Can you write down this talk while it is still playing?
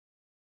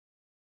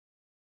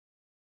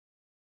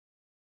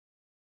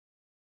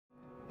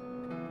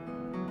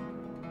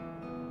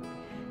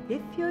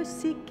If you're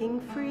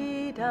seeking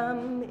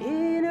freedom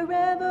in a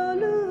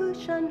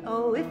revolution,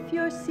 oh, if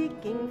you're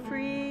seeking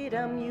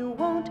freedom, you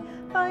won't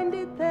find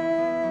it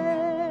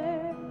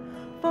there.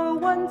 For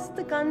once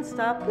the guns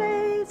stop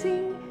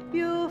blazing,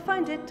 you'll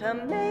find it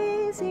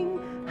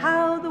amazing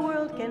how the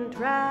world can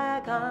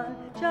drag on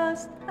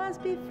just as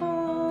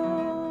before.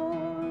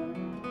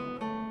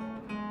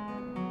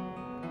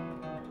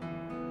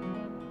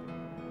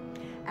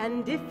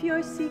 And if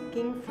you're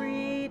seeking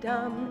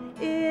freedom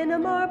in a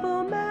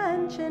marble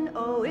mansion,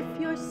 oh, if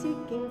you're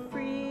seeking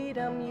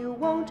freedom, you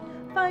won't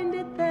find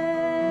it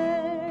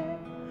there.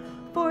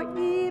 For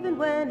even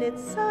when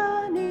it's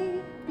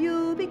sunny,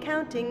 you'll be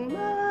counting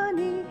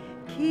money,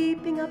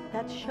 keeping up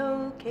that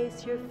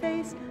showcase, your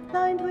face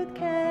lined with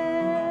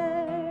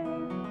care.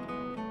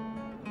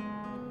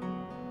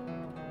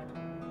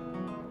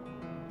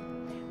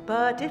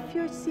 But if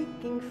you're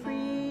seeking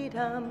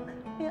freedom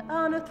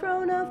on a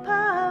throne of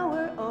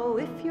power, oh,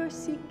 if you're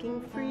seeking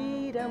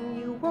freedom,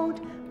 you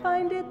won't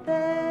find it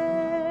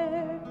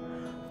there.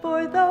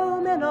 For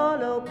though men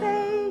all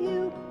obey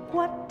you,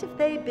 what if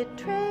they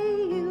betray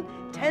you?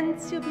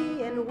 Tense you'll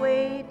be in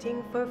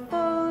waiting for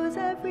foes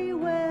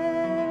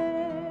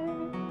everywhere.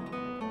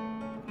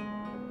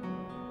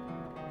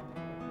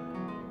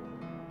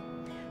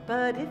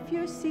 But if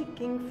you're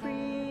seeking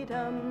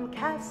freedom,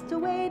 cast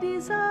away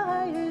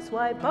desires,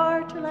 why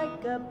barter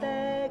like a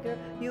beggar?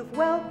 You've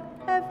wealth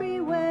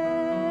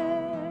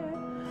everywhere.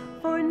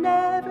 For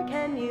never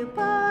can you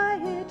buy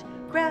it,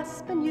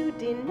 grasp and you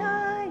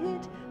deny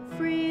it.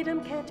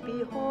 Freedom can't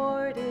be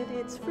hoarded,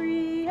 it's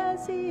free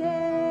as the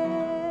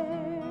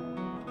air.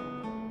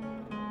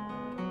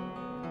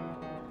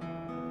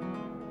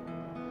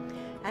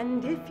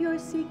 And if you're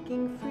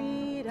seeking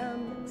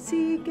freedom,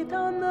 seek it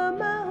on the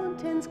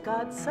mountains,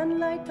 God's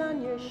sunlight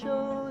on your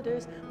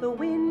shoulders, the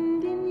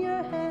wind in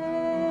your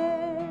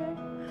hair.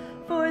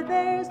 For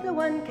there's no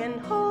one can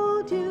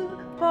hold you,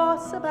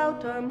 boss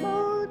about or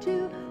mold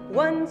you.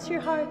 Once your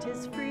heart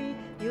is free,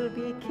 you'll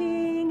be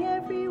king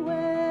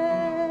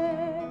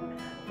everywhere.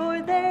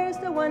 For there's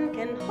no one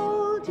can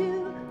hold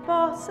you,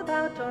 boss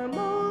about or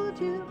mold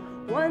you.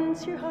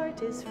 Once your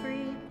heart is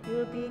free,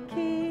 you'll be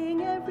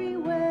king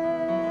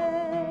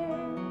everywhere.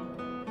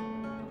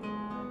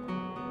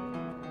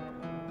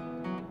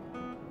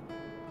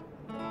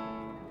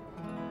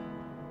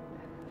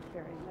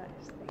 Very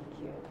nice, thank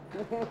you.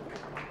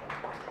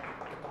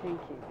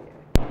 Thank you,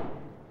 dear.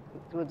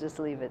 We'll just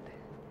leave it.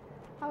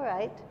 All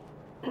right.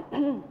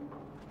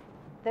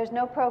 There's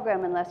no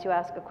program unless you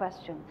ask a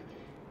question.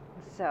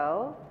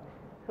 So,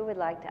 who would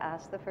like to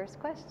ask the first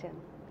question?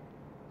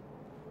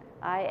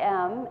 I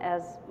am,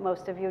 as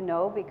most of you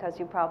know, because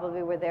you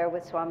probably were there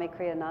with Swami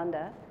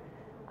Kriyananda,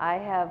 I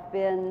have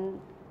been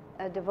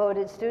a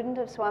devoted student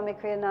of Swami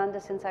Kriyananda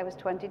since I was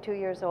 22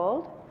 years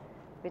old,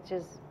 which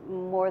is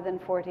more than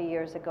 40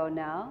 years ago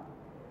now.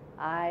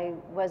 I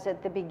was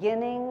at the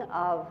beginning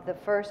of the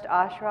first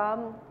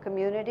ashram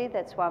community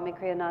that Swami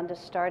Kriyananda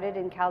started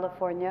in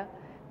California,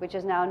 which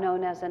is now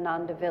known as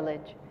Ananda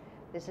Village.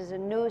 This is a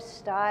new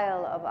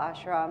style of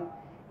ashram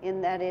in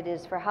that it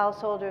is for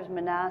householders,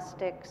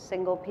 monastics,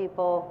 single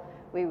people.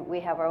 We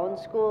have our own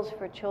schools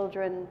for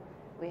children.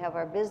 We have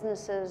our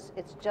businesses.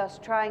 It's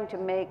just trying to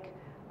make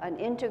an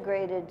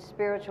integrated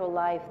spiritual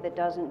life that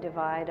doesn't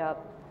divide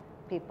up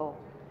people.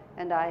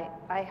 And I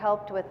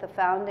helped with the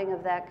founding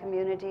of that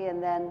community,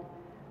 and then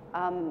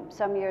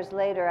some years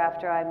later,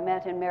 after I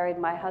met and married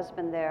my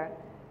husband there,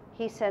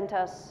 he sent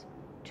us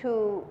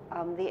to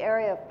the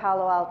area of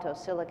Palo Alto,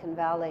 Silicon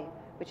Valley,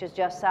 which is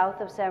just south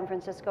of San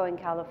Francisco in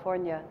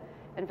California.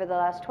 And for the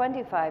last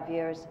 25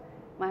 years,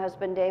 my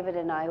husband David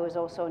and I, who is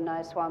also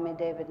Nayaswami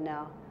David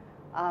now,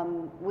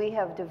 we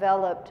have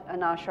developed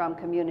an ashram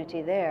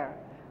community there,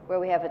 where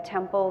we have a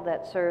temple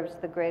that serves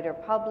the greater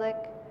public,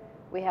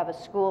 we have a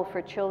school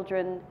for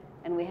children,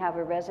 and we have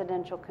a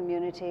residential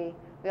community.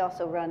 We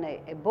also run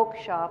a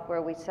bookshop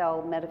where we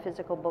sell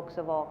metaphysical books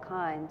of all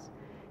kinds.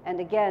 And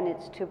again,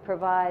 it's to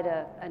provide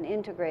an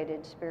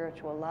integrated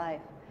spiritual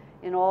life.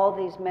 In all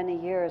these many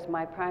years,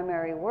 my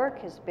primary work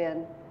has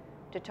been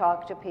to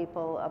talk to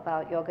people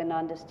about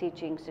Yogananda's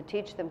teachings, to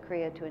teach them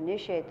Kriya, to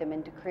initiate them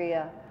into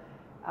Kriya,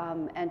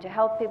 and to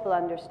help people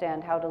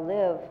understand how to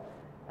live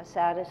a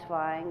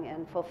satisfying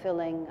and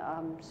fulfilling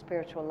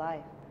spiritual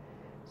life.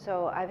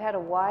 So I've had a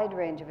wide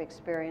range of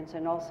experience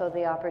and also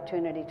the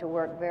opportunity to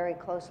work very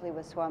closely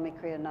with Swami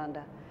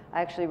Kriyananda.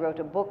 I actually wrote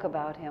a book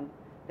about him.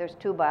 There's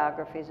 2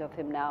 biographies of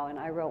him now, and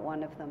I wrote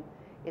one of them.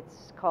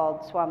 It's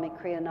called Swami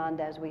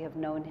Kriyananda as We Have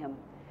Known Him.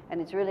 And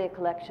it's really a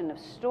collection of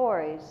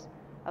stories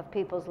of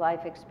people's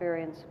life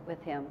experience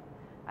with him.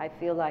 I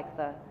feel like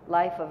the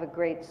life of a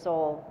great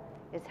soul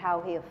is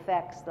how he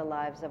affects the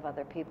lives of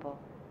other people.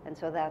 And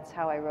so that's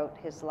how I wrote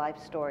his life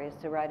story, is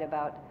to write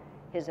about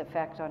his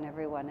effect on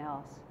everyone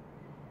else.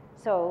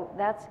 So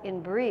that's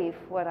in brief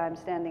what I'm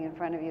standing in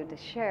front of you to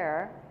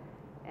share,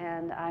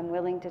 and I'm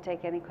willing to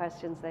take any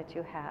questions that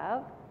you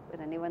have.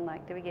 Would anyone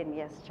like to begin?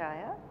 Yes,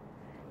 Chaya?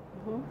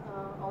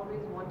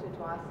 Always wanted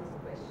to ask this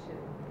question.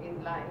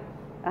 In life,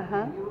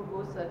 you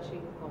go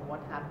searching for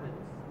what happens,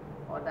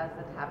 or does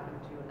it happen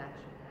to you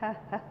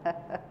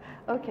naturally?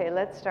 Okay,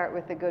 let's start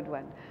with the good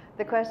one.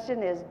 The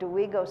question is, do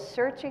we go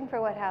searching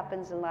for what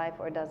happens in life,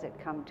 or does it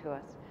come to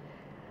us?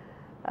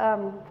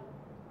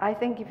 I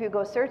think if you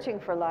go searching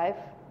for life,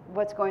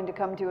 what's going to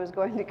come to you is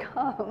going to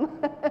come.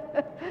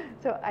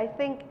 So I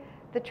think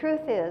the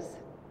truth is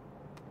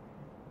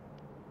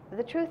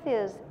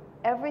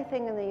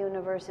everything in the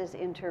universe is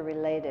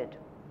interrelated.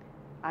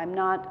 I'm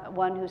not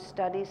one who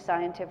studies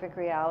scientific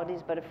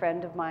realities, but a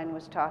friend of mine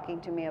was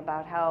talking to me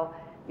about how,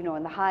 you know,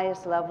 in the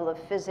highest level of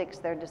physics,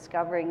 they're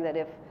discovering that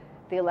if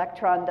the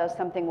electron does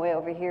something way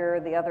over here,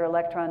 the other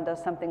electron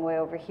does something way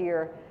over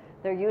here.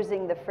 They're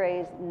using the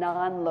phrase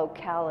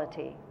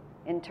non-locality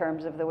in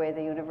terms of the way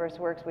the universe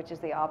works, which is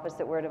the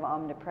opposite word of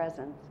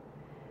omnipresence.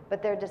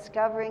 But they're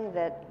discovering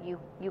that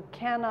you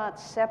cannot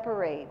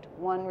separate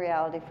one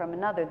reality from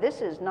another.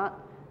 This is not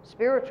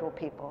spiritual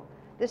people.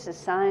 This is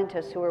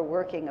scientists who are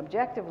working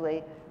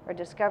objectively, are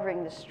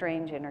discovering this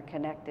strange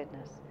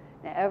interconnectedness.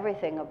 Now,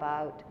 everything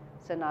about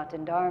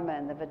Sanatana Dharma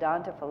and the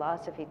Vedanta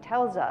philosophy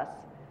tells us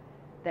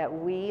that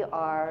we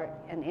are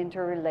an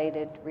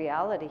interrelated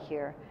reality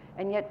here.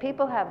 And yet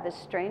people have this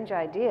strange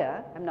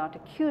idea, I'm not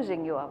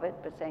accusing you of it,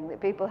 but saying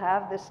that people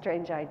have this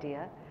strange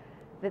idea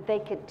that they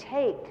could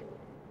take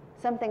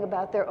something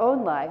about their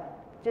own life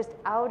just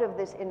out of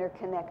this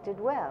interconnected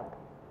web.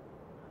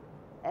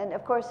 And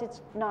of course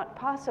it's not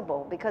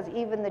possible, because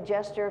even the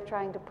gesture of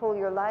trying to pull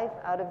your life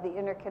out of the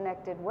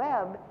interconnected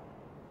web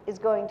is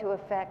going to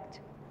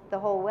affect the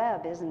whole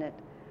web, isn't it?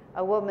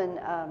 A woman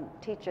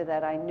teacher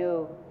that I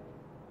knew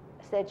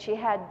said she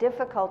had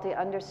difficulty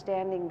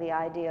understanding the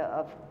idea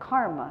of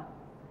karma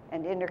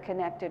and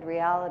interconnected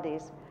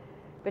realities,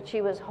 but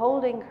she was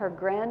holding her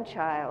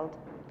grandchild,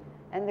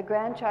 and the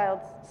grandchild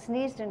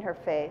sneezed in her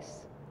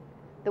face.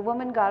 The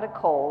woman got a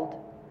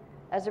cold.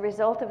 As a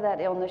result of that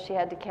illness, she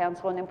had to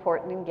cancel an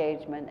important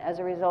engagement. As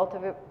a result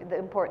of the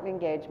important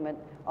engagement,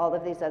 all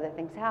of these other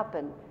things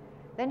happened.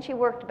 Then she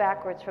worked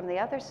backwards from the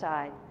other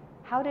side.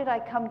 How did I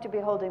come to be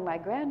holding my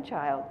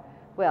grandchild?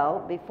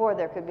 Well, before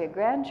there could be a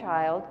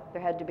grandchild,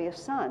 there had to be a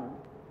son.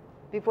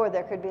 Before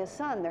there could be a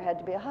son, there had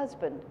to be a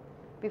husband.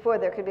 Before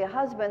there could be a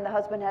husband, the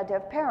husband had to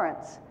have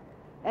parents.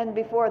 And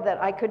before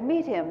that I could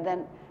meet him,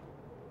 then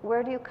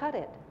where do you cut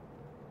it?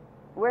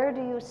 Where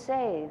do you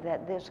say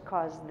that this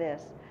caused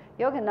this?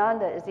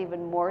 Yogananda is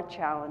even more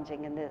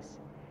challenging in this.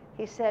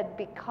 He said,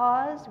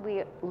 because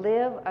we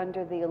live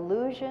under the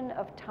illusion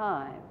of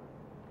time,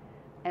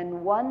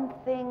 and one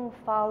thing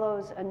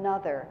follows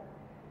another,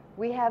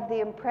 we have the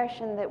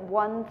impression that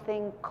one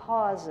thing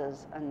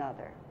causes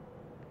another.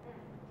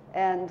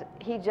 And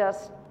he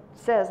just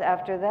says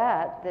after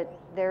that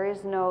there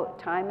is no,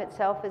 time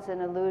itself is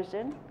an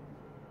illusion,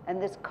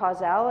 and this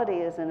causality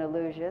is an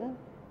illusion,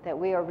 that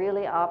we are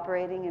really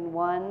operating in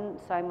one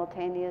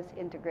simultaneous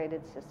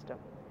integrated system.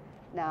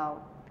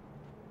 Now,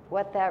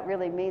 what that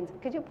really means,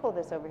 could you pull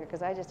this over here?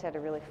 Because I just had a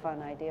really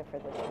fun idea for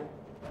this one.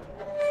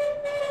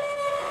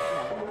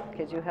 Yeah.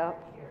 Could you help?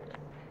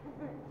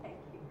 Thank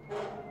you.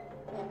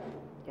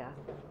 Yeah.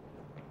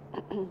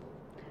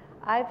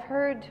 I've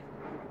heard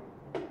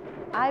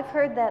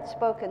that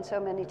spoken so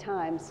many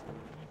times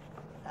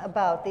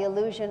about the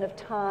illusion of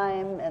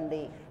time and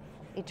the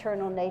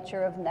eternal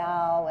nature of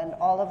now and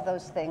all of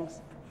those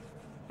things.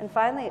 And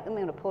finally, I'm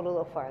going to pull it a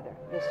little farther,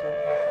 this way.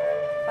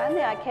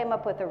 Finally, I came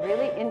up with a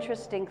really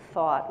interesting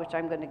thought, which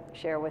I'm going to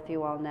share with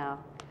you all now.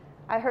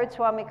 I heard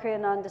Swami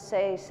Kriyananda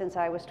say since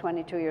I was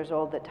 22 years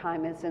old that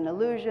time is an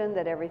illusion,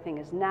 that everything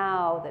is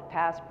now, that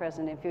past,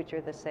 present, and future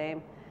are the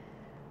same.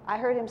 I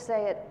heard him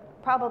say it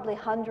probably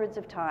hundreds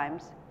of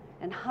times,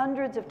 and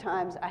hundreds of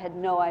times I had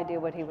no idea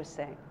what he was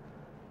saying.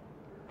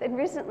 Then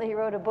recently he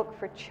wrote a book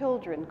for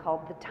children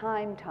called The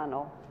Time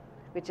Tunnel,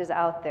 which is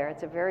out there.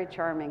 It's a very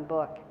charming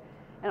book.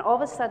 And all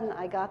of a sudden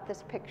I got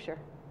this picture.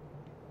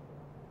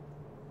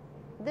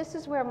 This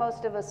is where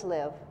most of us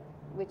live,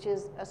 which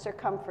is a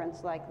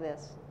circumference like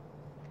this.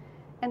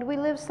 And we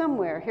live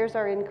somewhere. Here's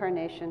our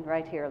incarnation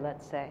right here,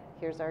 let's say.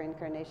 Here's our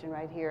incarnation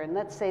right here. And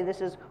let's say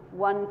this is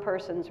one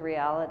person's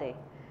reality.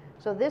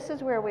 So this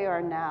is where we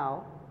are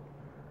now.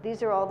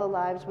 These are all the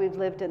lives we've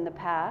lived in the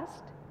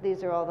past.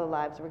 These are all the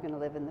lives we're going to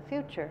live in the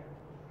future.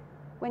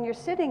 When you're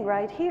sitting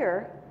right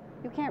here,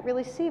 you can't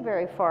really see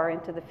very far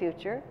into the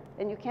future,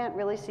 and you can't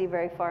really see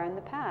very far in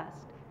the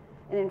past.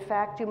 And in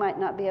fact, you might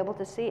not be able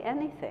to see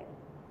anything.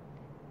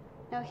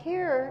 Now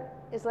here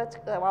is,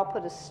 I'll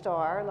put a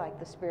star like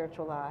the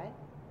spiritual eye.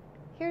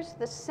 Here's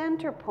the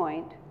center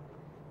point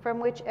from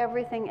which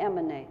everything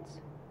emanates.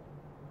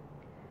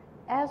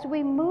 As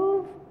we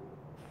move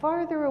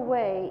farther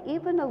away,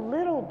 even a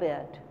little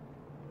bit,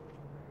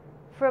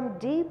 from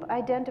deep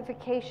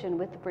identification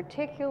with the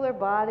particular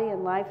body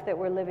and life that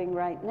we're living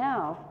right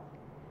now,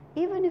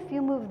 even if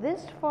you move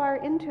this far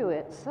into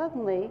it,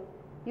 suddenly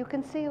you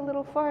can see a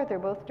little farther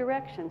both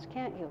directions,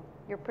 can't you?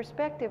 Your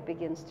perspective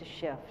begins to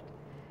shift.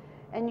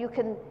 And you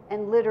can,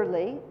 and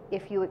literally,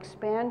 if you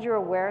expand your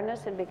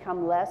awareness and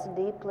become less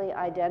deeply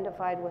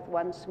identified with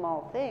one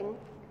small thing,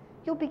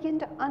 you'll begin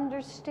to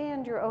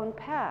understand your own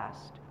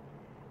past.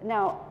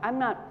 Now, I'm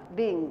not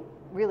being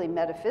really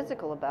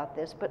metaphysical about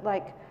this, but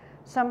like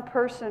some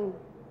person,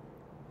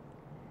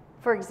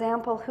 for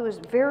example, who is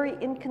very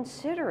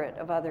inconsiderate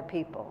of other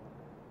people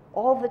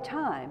all the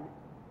time,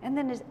 and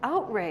then is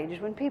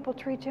outraged when people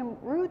treat him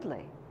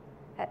rudely.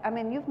 I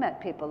mean, you've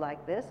met people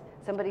like this.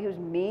 Somebody who's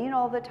mean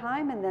all the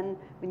time, and then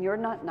when you're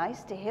not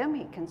nice to him,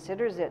 he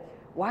considers it,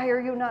 why are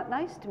you not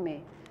nice to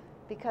me?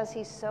 Because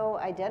he's so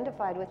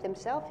identified with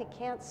himself, he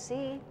can't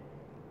see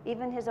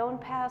even his own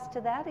past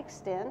to that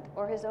extent,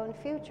 or his own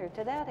future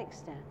to that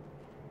extent.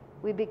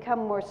 We become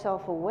more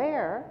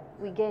self-aware,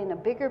 we gain a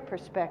bigger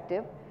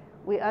perspective,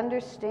 we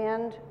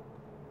understand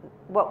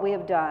what we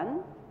have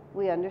done,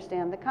 we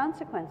understand the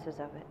consequences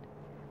of it.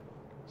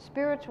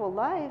 Spiritual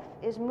life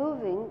is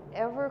moving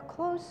ever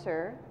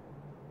closer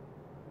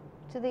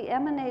to the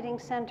emanating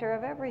center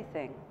of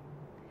everything.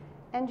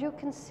 And you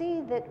can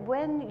see that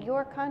when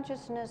your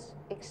consciousness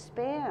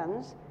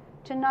expands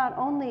to not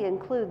only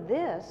include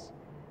this,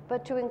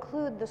 but to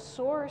include the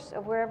source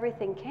of where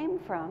everything came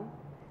from,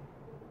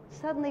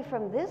 suddenly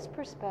from this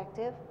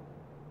perspective,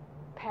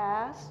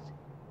 past,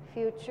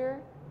 future,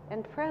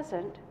 and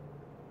present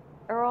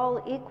are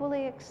all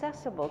equally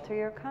accessible to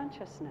your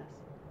consciousness.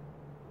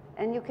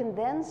 And you can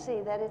then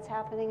see that it's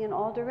happening in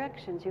all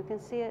directions. You can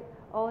see it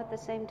all at the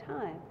same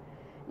time.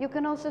 You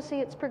can also see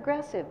it's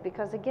progressive,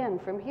 because again,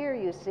 from here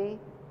you see,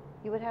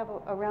 you would have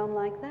a realm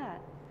like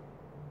that.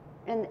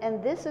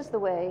 And this is the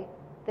way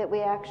that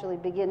we actually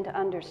begin to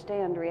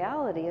understand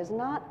reality, is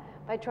not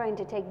by trying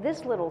to take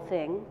this little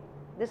thing,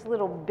 this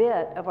little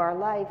bit of our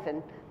life,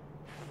 and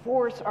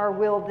force our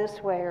will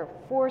this way or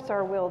force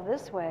our will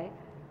this way.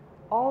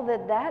 All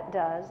that that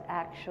does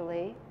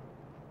actually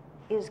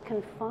is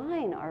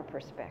confine our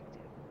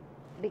perspective,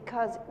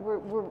 because we're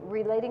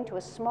relating to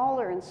a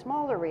smaller and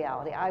smaller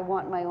reality. I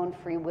want my own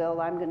free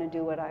will, I'm going to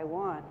do what I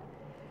want.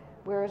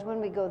 Whereas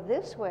when we go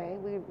this way,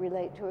 we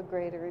relate to a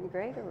greater and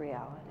greater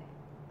reality.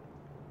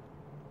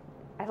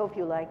 I hope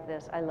you like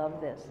this. I love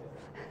this.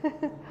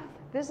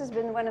 This has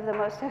been one of the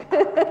most...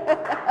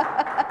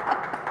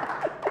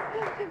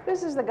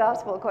 This is the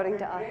gospel according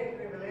to us.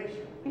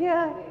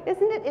 Yeah,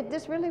 isn't it?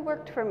 This really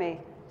worked for me.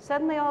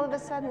 Suddenly, all of a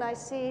sudden, I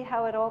see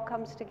how it all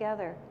comes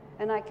together.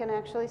 And I can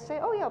actually say,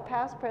 oh yeah,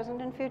 past,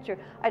 present, and future.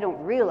 I don't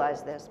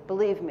realize this,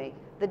 believe me.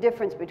 The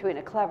difference between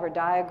a clever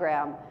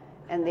diagram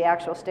and the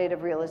actual state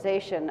of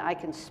realization, I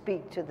can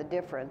speak to the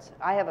difference.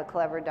 I have a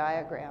clever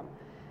diagram.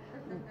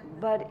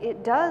 But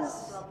it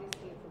does...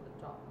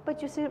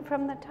 But you see it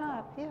from the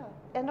top, yeah.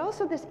 And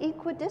also this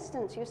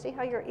equidistance. You see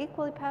how you're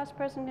equally past,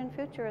 present, and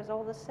future is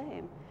all the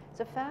same.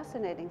 It's a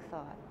fascinating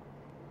thought.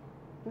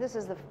 This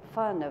is the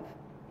fun of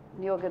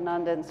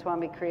Yogananda and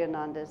Swami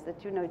Kriyananda, is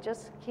that, you know, it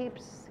just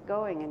keeps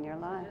going in your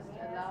life.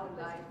 Just allow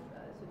life,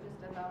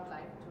 just allow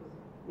life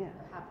to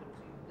happen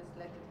to you. Just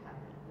let it happen.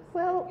 Just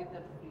well, give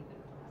that freedom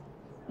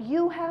to happen.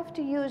 You have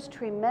to use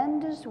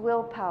tremendous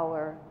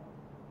willpower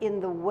in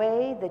the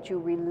way that you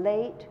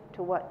relate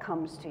to what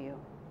comes to you.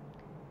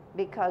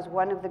 Because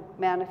one of the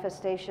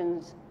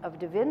manifestations of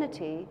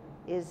divinity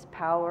is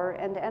power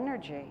and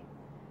energy.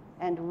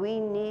 And we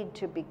need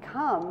to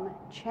become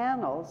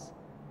channels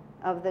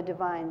of the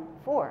divine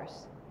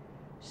force.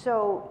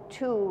 So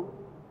to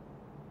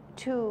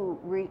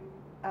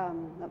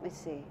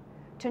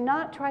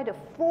not try to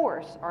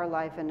force our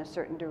life in a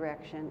certain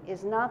direction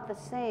is not the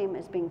same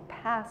as being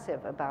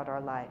passive about our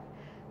life.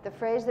 The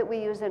phrase that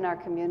we use in our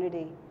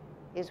community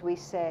is we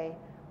say,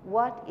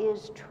 what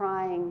is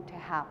trying to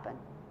happen?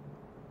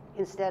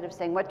 Instead of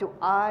saying, what do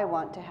I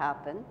want to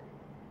happen?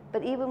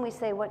 But even we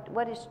say,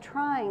 what is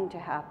trying to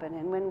happen?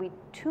 And when we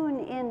tune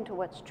into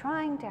what's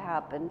trying to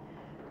happen,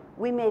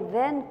 we may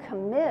then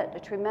commit a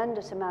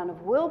tremendous amount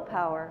of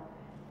willpower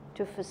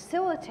to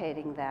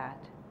facilitating that.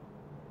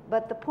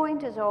 But the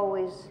point is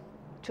always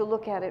to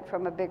look at it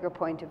from a bigger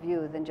point of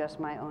view than just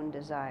my own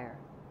desire.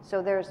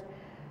 So there's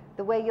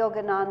the way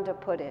Yogananda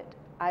put it,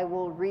 I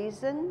will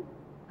reason,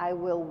 I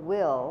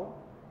will,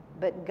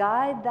 but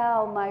guide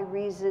thou my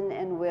reason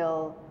and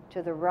will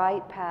to the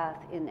right path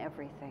in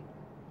everything.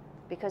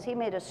 Because he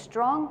made a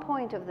strong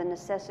point of the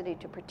necessity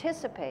to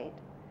participate,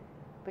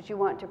 but you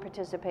want to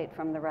participate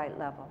from the right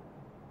level.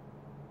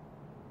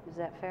 Is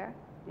that fair?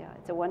 Yeah,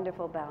 it's a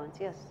wonderful balance.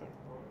 Yes, sir.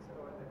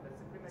 So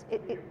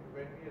when we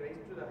raise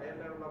to the higher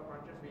level of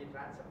consciousness, we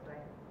transcend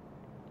time.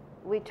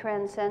 We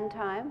transcend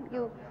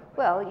time.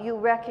 Well, you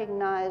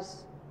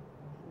recognize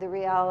the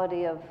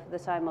reality of the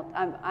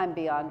simultaneous. I'm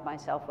beyond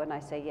myself when I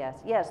say yes.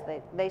 Yes,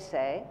 they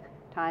say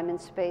time and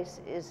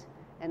space is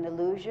an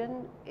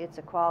illusion. It's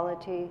a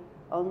quality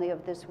only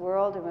of this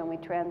world, and when we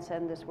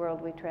transcend this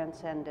world, we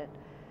transcend it.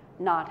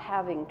 Not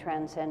having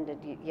transcended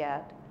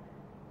yet,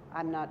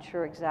 I'm not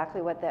sure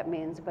exactly what that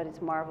means, but it's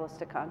marvelous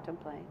to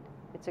contemplate.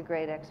 It's a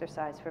great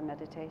exercise for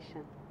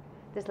meditation.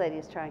 This lady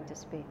is trying to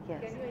speak,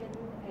 yes. Can you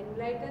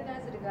enlighten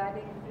us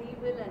regarding free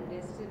will and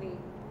destiny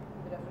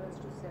with reference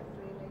to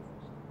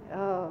self-realization?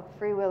 Oh,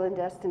 free will and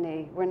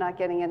destiny. We're not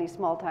getting any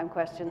small-time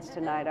questions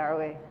tonight, are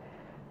we?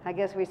 I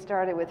guess we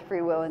started with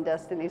free will and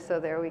destiny, so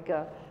there we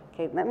go.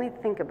 Okay, let me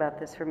think about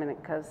this for a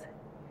minute, because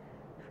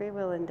free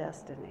will and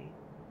destiny.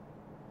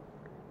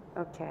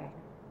 Okay.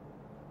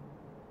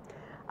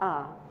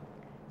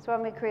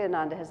 Swami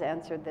Kriyananda has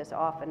answered this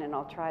often, and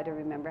I'll try to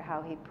remember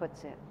how he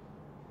puts it.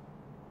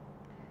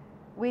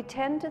 We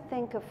tend to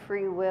think of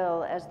free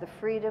will as the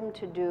freedom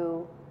to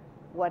do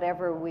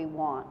whatever we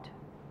want,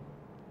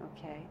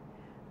 okay?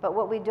 But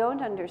what we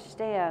don't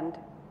understand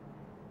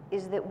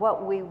is that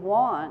what we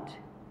want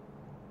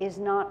is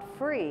not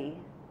free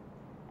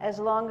as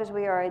long as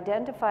we are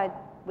identified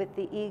with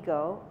the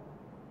ego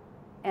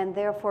and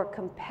therefore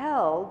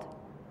compelled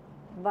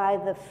by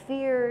the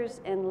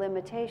fears and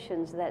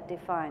limitations that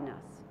define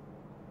us,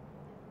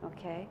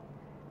 okay?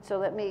 So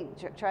let me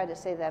try to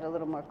say that a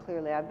little more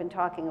clearly. I've been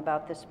talking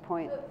about this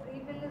point. So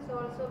free will is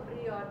also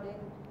preordained.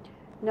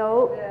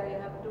 No. You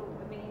have to,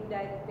 I mean,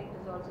 indirectly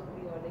it is also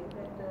preordained.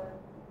 That,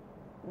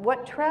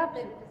 what traps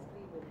that it is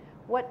free will.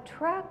 What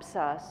traps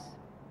us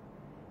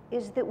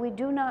is that we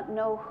do not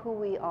know who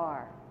we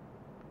are.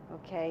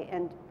 Okay,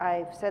 and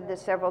I've said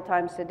this several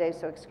times today,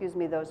 so excuse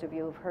me those of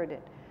you who've heard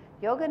it.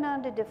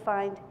 Yogananda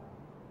defined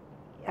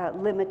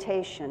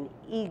limitation,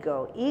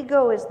 ego.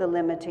 Ego is the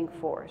limiting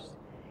force.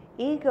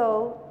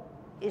 Ego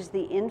is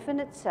the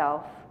infinite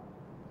self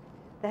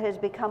that has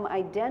become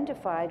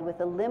identified with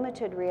a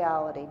limited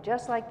reality,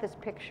 just like this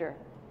picture.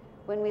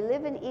 When we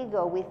live in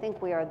ego, we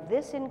think we are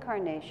this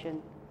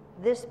incarnation,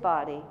 this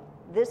body,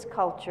 this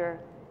culture,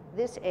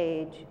 this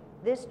age,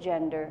 this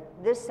gender,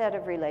 this set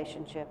of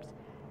relationships.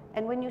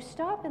 And when you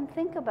stop and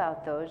think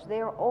about those, they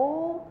are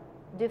all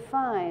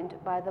defined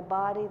by the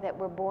body that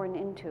we're born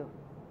into.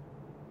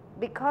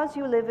 Because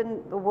you live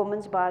in a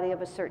woman's body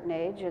of a certain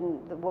age,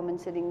 and the woman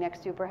sitting next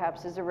to you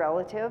perhaps is a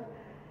relative,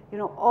 you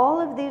know, all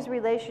of these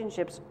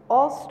relationships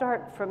all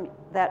start from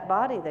that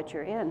body that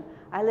you're in.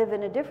 I live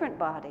in a different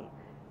body,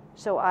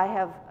 so I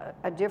have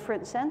a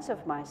different sense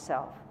of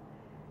myself.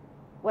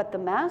 What the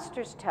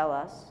masters tell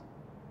us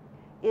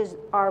is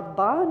our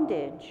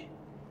bondage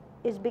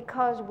is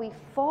because we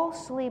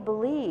falsely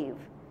believe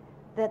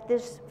that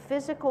this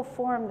physical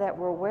form that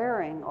we're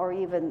wearing, or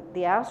even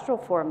the astral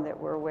form that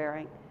we're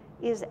wearing,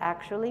 is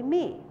actually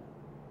me.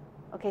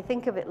 Okay,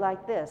 think of it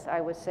like this.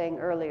 I was saying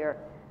earlier,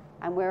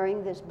 I'm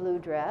wearing this blue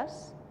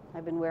dress.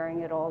 I've been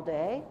wearing it all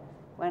day.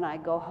 When I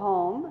go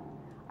home,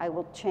 I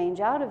will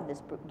change out of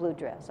this blue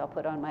dress. I'll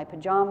put on my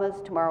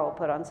pajamas. Tomorrow I'll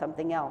put on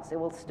something else. It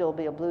will still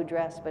be a blue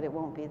dress, but it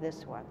won't be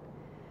this one.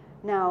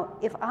 Now,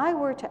 if I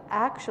were to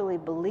actually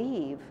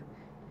believe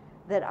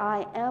that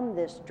I am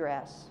this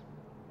dress,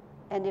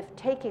 and if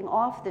taking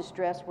off this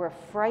dress were a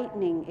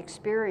frightening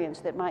experience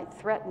that might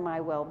threaten my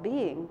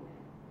well-being,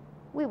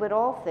 we would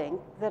all think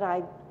that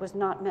I was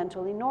not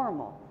mentally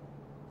normal,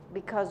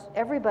 because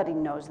everybody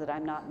knows that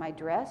I'm not my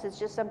dress. It's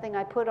just something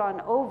I put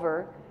on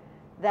over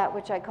that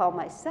which I call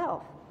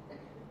myself.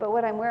 But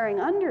what I'm wearing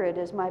under it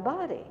is my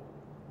body.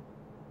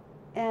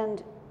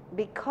 And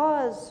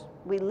because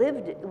we live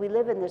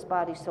in this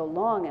body so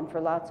long, and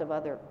for lots of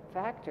other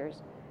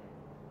factors,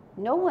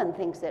 no one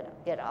thinks it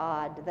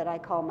odd that I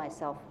call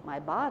myself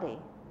my body,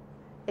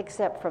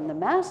 except from the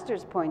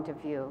master's point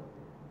of view.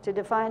 To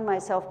define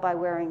myself by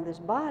wearing this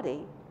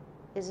body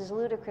is as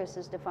ludicrous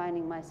as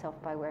defining myself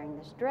by wearing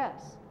this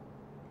dress.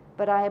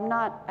 But I am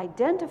not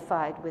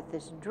identified with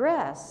this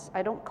dress.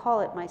 I don't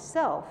call it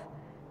myself,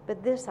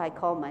 but this I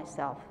call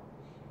myself.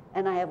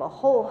 And I have a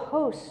whole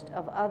host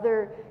of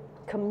other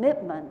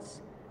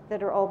commitments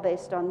that are all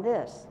based on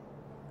this.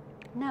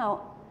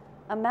 Now,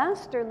 a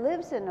master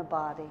lives in a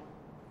body.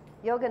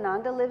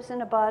 Yogananda lives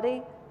in a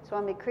body.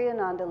 Swami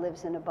Kriyananda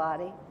lives in a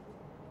body.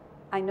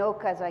 I know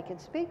because I can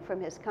speak from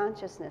his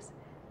consciousness.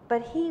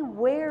 But he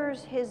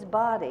wears his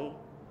body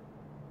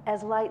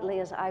as lightly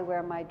as I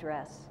wear my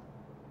dress.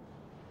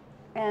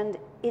 And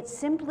it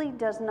simply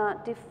does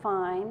not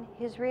define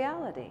his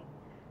reality.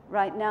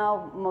 Right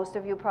now, most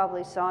of you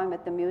probably saw him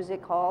at the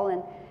music hall,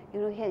 and you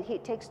know, he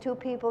takes two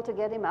people to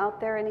get him out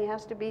there, and he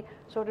has to be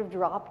sort of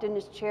dropped in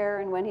his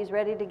chair, and when he's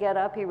ready to get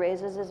up, he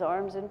raises his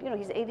arms, and you know,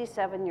 he's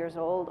 87 years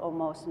old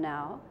almost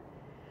now.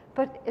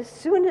 But as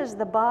soon as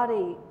the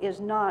body is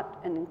not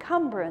an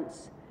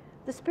encumbrance,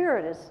 the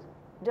spirit is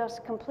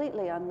just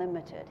completely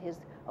unlimited. His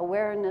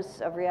awareness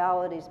of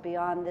realities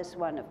beyond this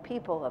one of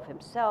people, of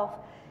himself,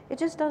 it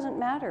just doesn't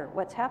matter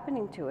what's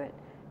happening to it,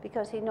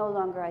 because he no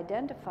longer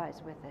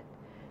identifies with it.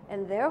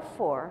 And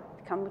therefore,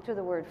 come to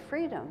the word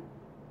freedom,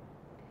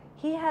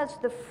 he has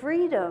the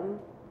freedom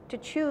to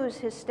choose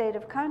his state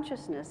of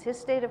consciousness. His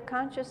state of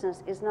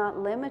consciousness is not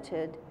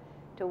limited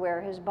to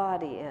where his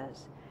body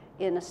is.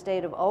 In a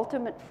state of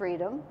ultimate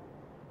freedom,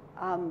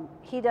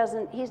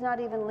 he's not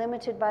even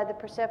limited by the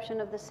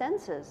perception of the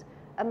senses.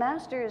 A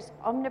master is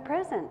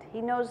omnipresent.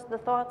 He knows the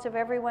thoughts of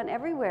everyone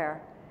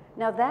everywhere.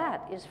 Now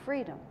that is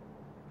freedom.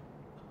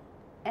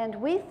 And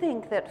we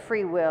think that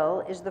free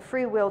will is the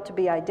free will to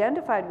be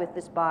identified with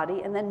this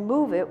body and then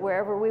move it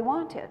wherever we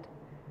want it,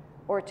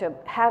 or to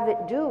have it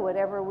do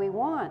whatever we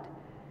want.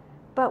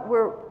 But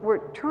we're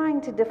trying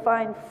to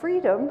define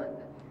freedom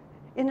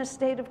in a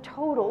state of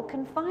total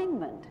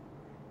confinement.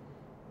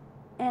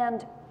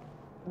 And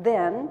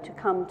then, to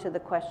come to the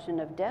question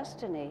of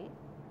destiny,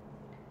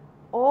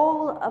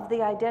 all of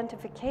the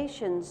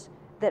identifications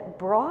that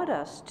brought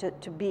us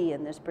to be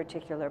in this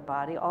particular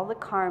body, all the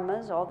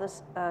karmas, all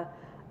the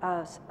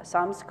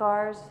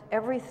samskars,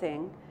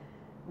 everything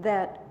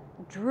that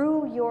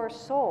drew your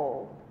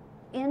soul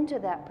into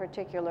that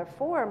particular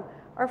form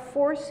are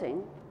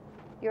forcing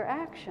your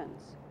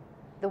actions.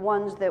 The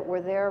ones that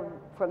were there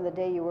from the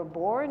day you were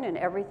born and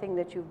everything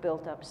that you've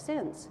built up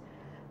since.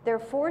 They're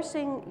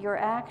forcing your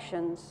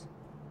actions,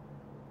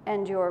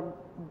 and you're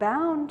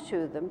bound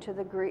to them to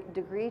the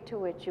degree to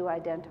which you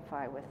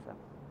identify with them.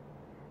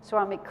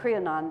 Swami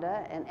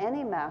Kriyananda and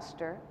any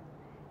master,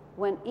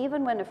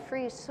 even when a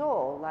free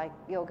soul like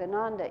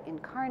Yogananda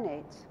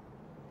incarnates,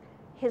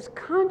 his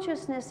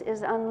consciousness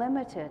is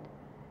unlimited.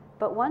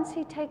 But once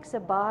he takes a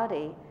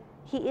body,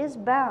 he is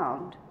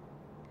bound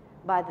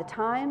by the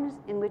times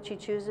in which he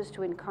chooses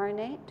to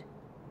incarnate,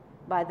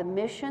 by the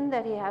mission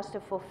that he has to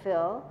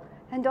fulfill,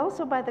 and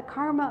also by the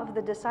karma of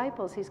the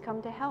disciples he's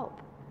come to help.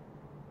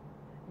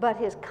 But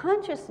his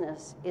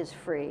consciousness is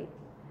free,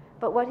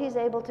 but what he's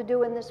able to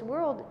do in this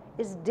world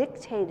is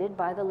dictated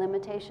by the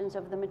limitations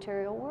of the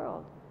material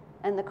world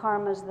and the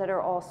karmas that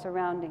are all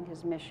surrounding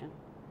his mission.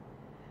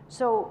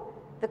 So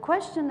the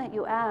question that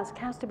you ask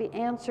has to be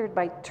answered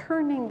by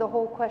turning the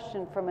whole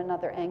question from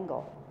another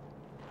angle,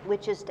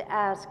 which is to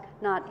ask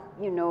not,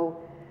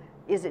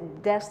 is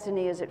it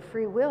destiny, is it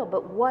free will,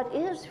 but what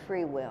is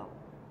free will?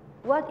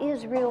 What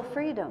is real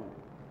freedom?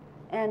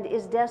 And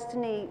is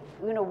destiny,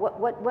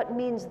 what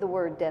means the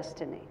word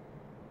destiny?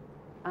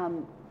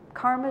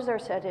 Karmas are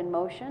set in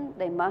motion.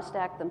 They must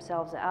act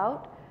themselves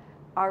out.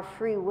 Our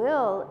free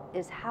will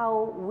is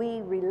how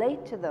we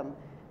relate to them.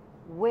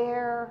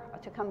 Where,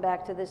 to come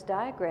back to this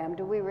diagram,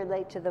 do we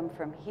relate to them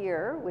from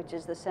here, which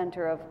is the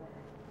center of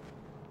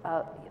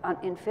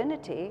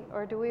infinity,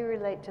 or do we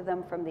relate to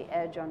them from the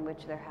edge on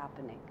which they're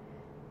happening?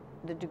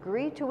 The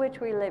degree to which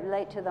we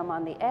relate to them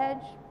on the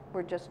edge,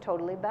 we're just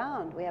totally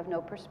bound. We have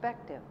no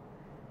perspective.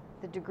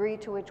 The degree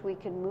to which we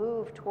can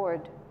move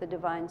toward the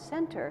divine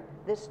center,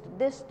 this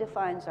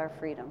defines our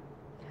freedom.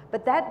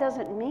 But that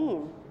doesn't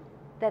mean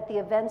that the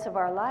events of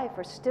our life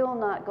are still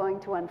not going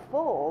to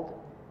unfold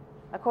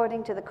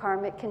according to the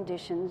karmic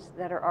conditions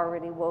that are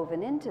already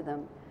woven into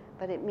them.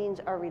 But it means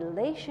our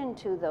relation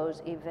to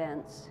those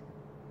events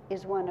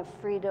is one of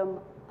freedom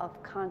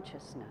of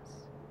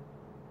consciousness.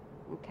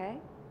 Okay?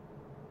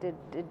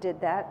 Did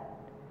that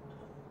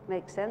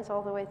make sense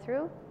all the way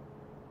through?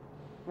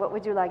 What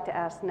would you like to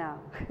ask now?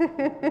 See,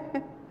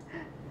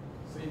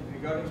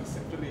 regarding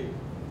conceptually,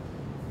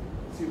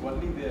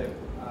 only the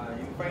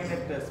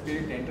infinite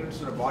spirit enters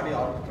the body,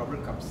 all the trouble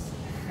comes.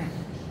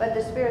 But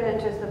the spirit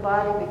enters the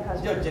body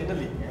because... Yeah,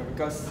 generally,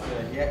 because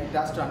it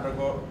has to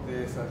undergo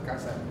this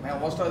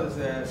most of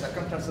the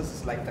circumstances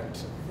is like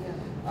that.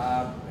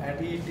 Yeah.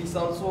 And it is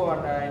also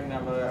in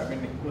our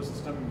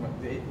ecosystem,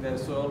 the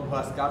soul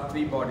has got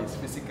three bodies,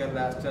 physical,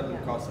 astral,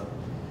 and causal.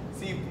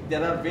 See,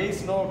 there are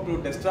ways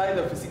to destroy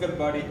the physical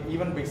body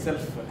even by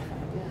self. Yeah.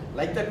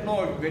 Like that,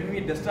 when we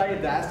destroy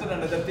the astral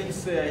and other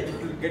things, it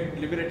will get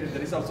liberated.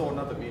 There is also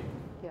another way.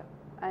 Yeah,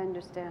 I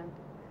understand.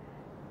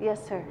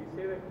 Yes, sir.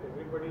 We say that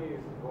everybody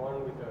is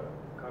born with a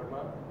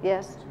karma,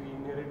 yes, which we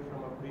inherit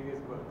from a previous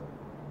birth.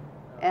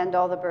 And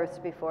all the births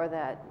before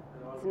that.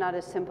 It's not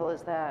as simple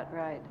as that,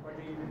 right? But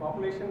the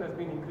population has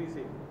been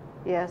increasing.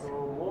 Yes.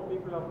 So more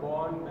people are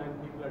born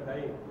and people are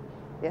dying.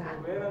 Yeah. So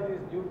where are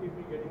these new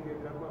people getting their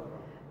karma from?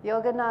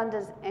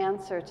 Yogananda's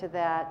answer to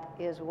that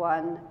is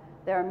one,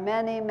 there are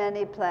many,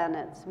 many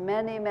planets,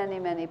 many, many,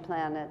 many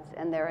planets,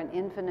 and there are an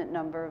infinite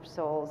number of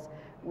souls.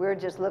 We're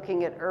just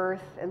looking at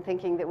Earth and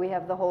thinking that we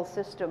have the whole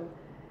system.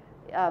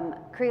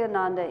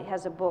 Kriyananda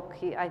has a book,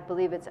 I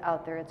believe it's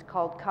out there, it's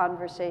called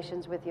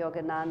Conversations with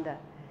Yogananda.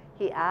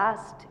 He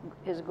asked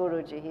his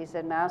Guruji, he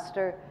said,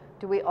 Master,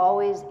 do we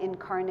always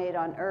incarnate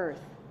on Earth?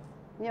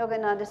 And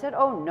Yogananda said,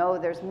 oh no,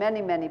 there's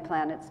many, many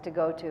planets to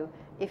go to.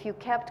 If you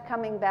kept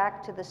coming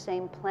back to the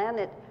same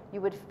planet,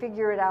 you would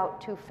figure it out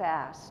too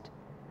fast.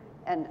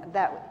 And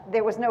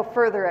there was no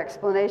further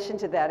explanation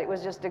to that. It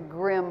was just a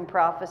grim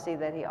prophecy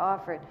that he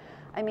offered.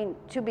 I mean,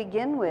 to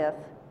begin with,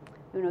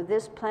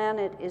 this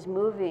planet is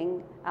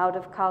moving out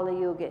of Kali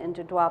Yuga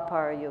into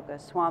Dwapara Yuga.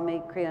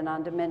 Swami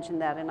Kriyananda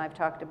mentioned that, and I've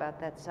talked about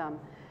that some.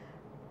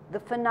 The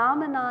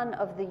phenomenon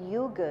of the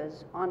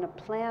yugas on a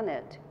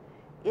planet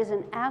is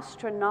an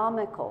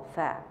astronomical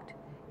fact.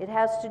 It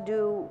has to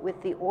do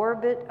with the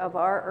orbit of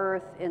our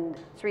Earth, and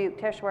Sri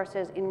Yukteswar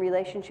says, in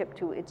relationship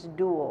to its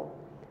dual.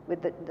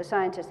 The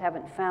scientists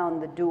haven't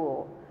found the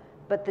dual.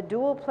 But the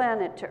dual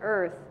planet to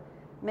Earth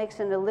makes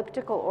an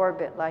elliptical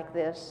orbit like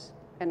this,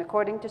 and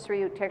according to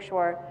Sri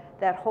Yukteswar,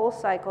 that whole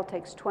cycle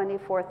takes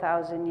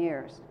 24,000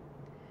 years.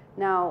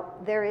 Now,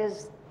 there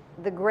is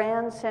the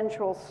grand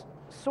central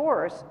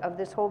source of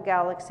this whole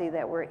galaxy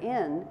that we're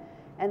in,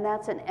 and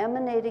that's an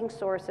emanating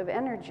source of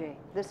energy.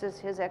 This is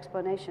his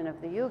explanation of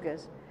the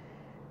yugas.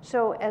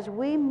 So as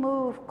we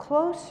move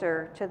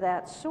closer to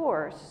that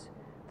source,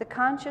 the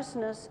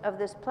consciousness of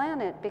this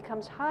planet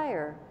becomes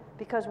higher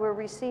because we're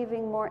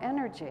receiving more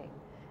energy.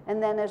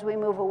 And then as we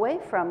move away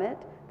from it,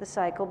 the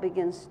cycle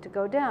begins to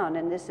go down.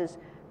 And this is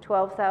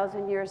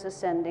 12,000 years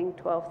ascending,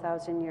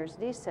 12,000 years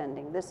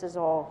descending. This is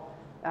all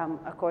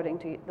according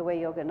to the way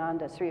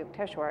Yogananda, Sri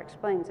Yukteswar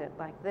explains it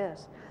like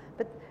this.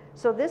 But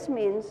so this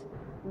means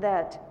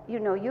that you're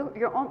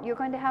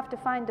going to have to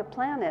find a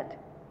planet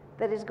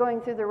that is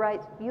going through the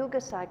right yuga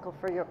cycle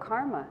for your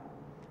karma,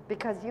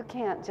 because you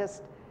can't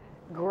just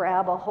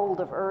grab a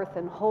hold of Earth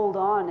and hold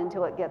on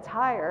until it gets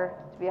higher,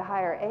 to be a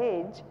higher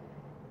age,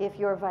 if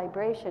your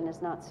vibration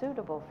is not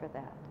suitable for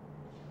that.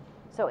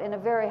 So in a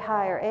very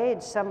higher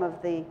age, some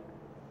of the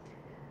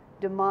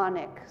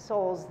demonic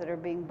souls that are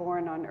being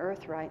born on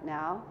Earth right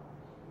now,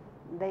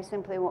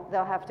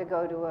 they'll have to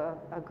go to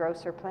a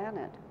grosser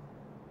planet.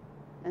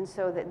 And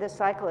so this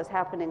cycle is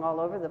happening all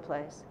over the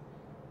place.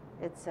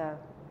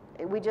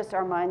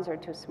 Our minds are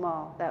too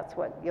small. That's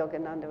what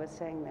Yogananda was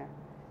saying there.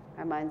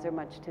 Our minds are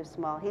much too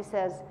small. He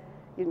says,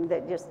 he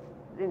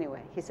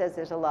says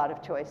there's a lot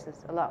of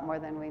choices, a lot more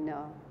than we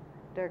know.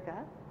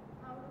 Durga?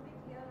 How do we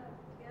clear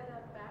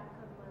our bad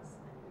karmas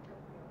and become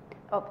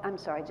pure? Oh, I'm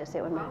sorry, just say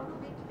it one more. How do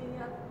we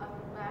clear our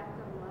bad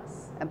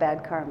karmas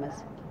Bad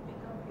karmas. and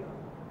become pure?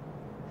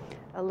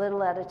 A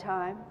little at a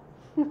time.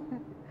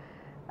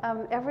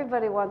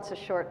 Everybody wants a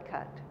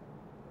shortcut.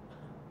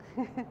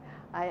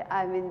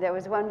 I mean, there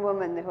was one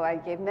woman who I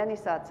gave many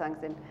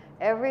satsangs, and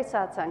every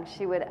satsang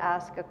she would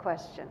ask a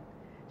question.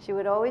 She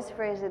would always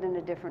phrase it in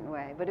a different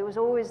way, but it was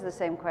always the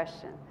same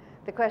question.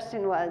 The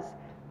question was,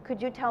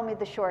 could you tell me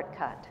the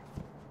shortcut?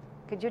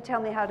 Could you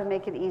tell me how to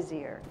make it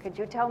easier? Could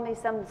you tell me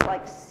some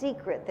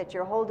secret that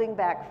you're holding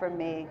back from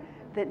me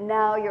that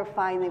now you're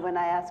finally, when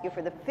I ask you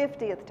for the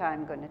 50th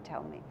time, going to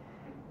tell me?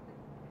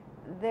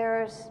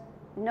 There's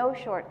no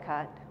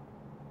shortcut.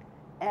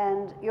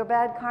 And your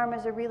bad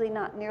karmas are really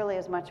not nearly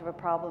as much of a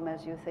problem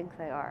as you think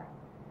they are.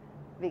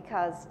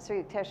 Because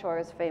Sri Yukteswar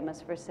is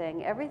famous for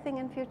saying everything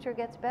in future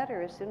gets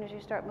better as soon as you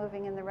start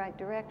moving in the right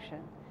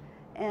direction.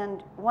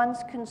 And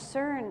one's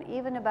concern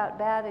even about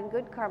bad and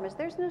good karmas,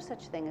 there's no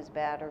such thing as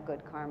bad or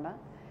good karma.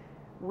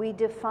 We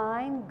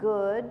define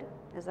good,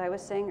 as I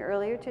was saying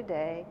earlier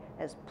today,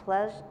 as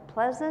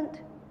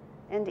pleasant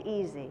and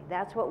easy.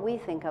 That's what we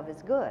think of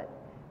as good.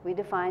 We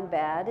define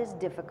bad as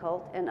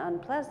difficult and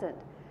unpleasant.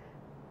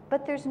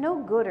 But there's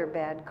no good or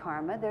bad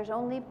karma. There's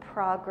only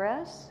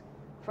progress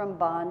from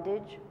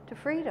bondage to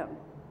freedom.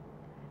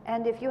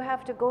 And if you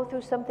have to go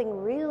through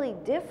something really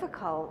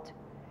difficult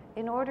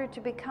in order to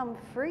become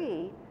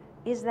free,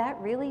 is that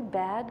really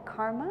bad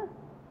karma?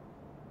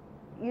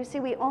 You see,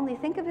 we only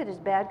think of it as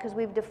bad because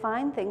we've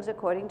defined things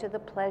according to the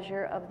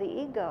pleasure of the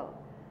ego.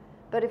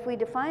 But if we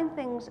define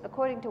things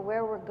according to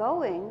where we're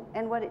going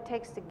and what it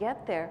takes to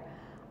get there,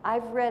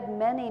 I've read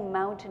many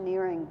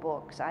mountaineering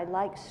books. I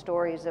like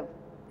stories of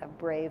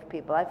brave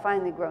people. I've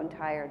finally grown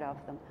tired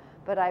of them.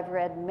 But I've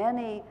read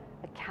many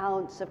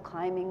accounts of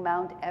climbing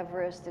Mount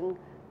Everest and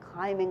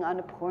climbing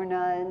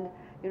Annapurna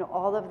and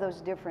all of those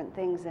different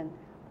things. And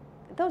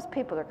those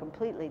people are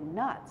completely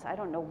nuts. I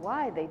don't know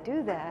why they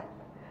do that.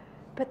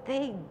 But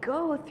they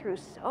go through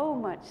so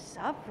much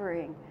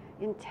suffering,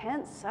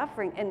 intense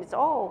suffering, and it's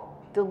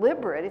all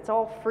deliberate. It's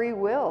all free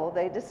will.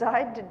 They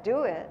decide to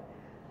do it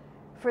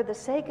for the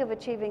sake of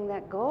achieving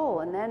that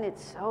goal. And then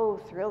it's so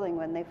thrilling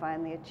when they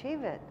finally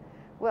achieve it.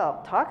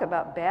 Well, talk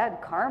about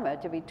bad karma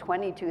to be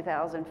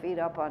 22,000 feet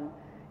up on,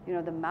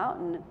 the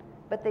mountain,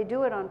 but they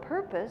do it on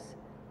purpose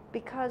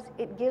because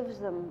it gives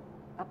them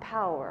a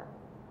power.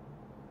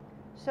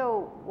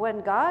 So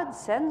when God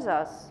sends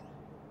us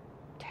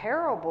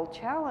terrible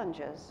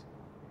challenges,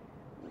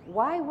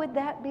 why would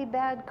that be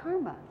bad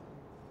karma?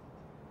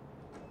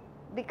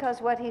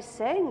 Because what he's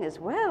saying is,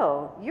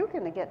 well, you're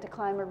going to get to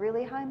climb a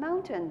really high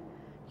mountain.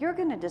 You're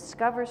going to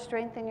discover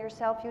strength in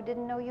yourself you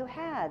didn't know you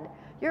had.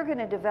 You're going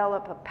to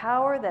develop a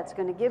power that's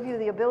going to give you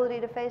the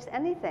ability to face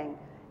anything.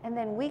 And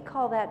then we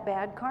call that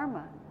bad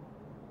karma.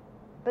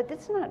 But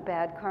it's not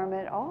bad karma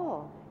at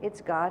all.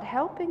 It's God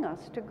helping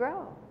us to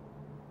grow.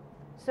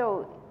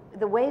 So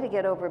the way to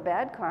get over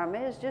bad karma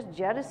is just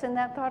jettison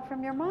that thought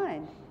from your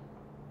mind.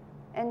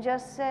 And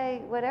just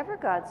say, whatever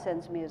God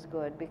sends me is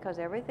good, because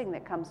everything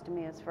that comes to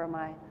me is for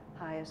my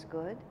highest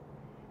good.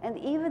 And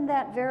even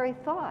that very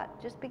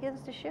thought just begins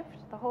to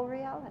shift the whole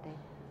reality.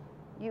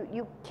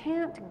 You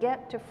can't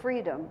get to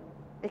freedom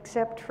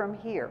except from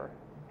here.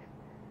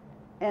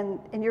 And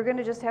you're going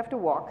to just have to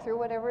walk through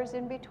whatever is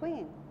in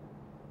between.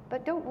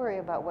 But don't worry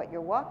about what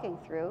you're walking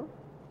through.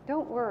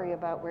 Don't worry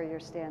about where you're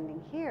standing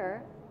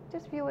here.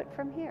 Just view it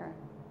from here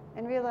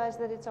and realize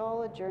that it's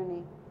all a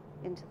journey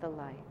into the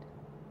light.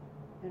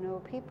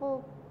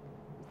 Yogananda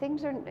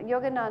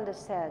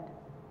said,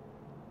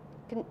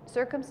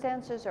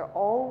 circumstances are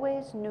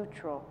always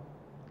neutral.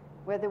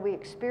 Whether we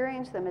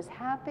experience them as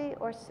happy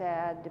or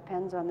sad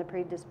depends on the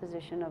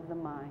predisposition of the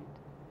mind.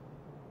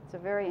 It's a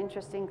very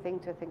interesting thing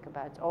to think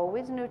about. It's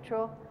always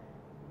neutral.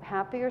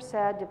 Happy or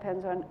sad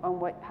depends on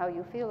how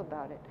you feel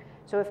about it.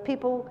 So if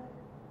people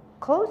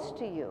close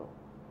to you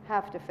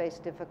have to face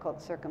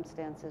difficult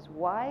circumstances,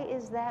 why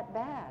is that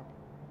bad?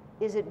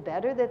 Is it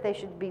better that they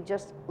should be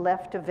just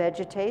left to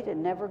vegetate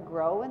and never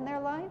grow in their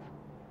life?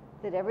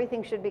 that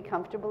everything should be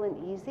comfortable and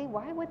easy,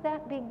 why would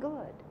that be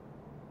good?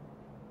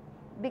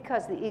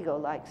 Because the ego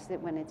likes it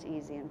when it's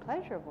easy and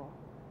pleasurable.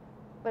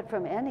 But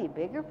from any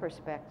bigger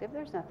perspective,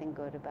 there's nothing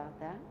good about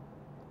that.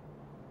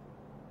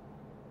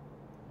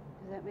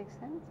 Does that make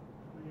sense?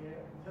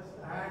 Just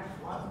add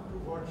one to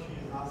what she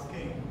is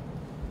asking.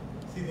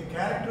 See, the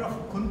character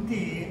of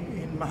Kunti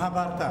in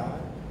Mahabharata,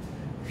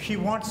 she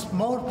wants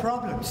more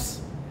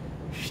problems.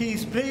 She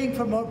is praying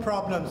for more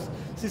problems.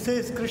 She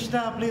says,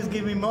 Krishna, please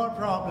give me more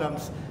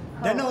problems.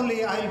 Then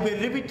only I'll be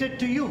riveted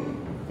to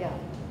you. Yeah.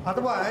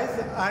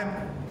 Otherwise, I'm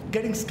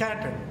getting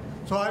scattered.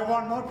 So I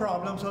want more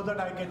problems so that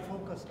I get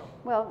focused on.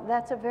 Well,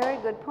 that's a very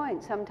good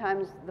point.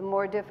 Sometimes the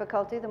more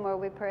difficulty, the more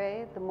we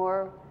pray, the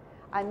more...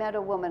 I met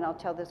a woman, I'll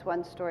tell this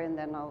one story and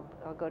then I'll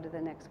go to the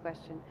next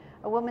question.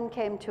 A woman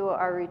came to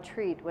our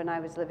retreat when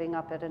I was living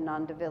up at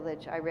Ananda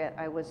village.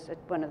 I was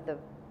one of the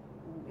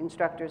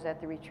instructors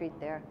at the retreat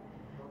there.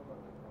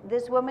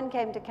 This woman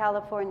came to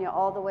California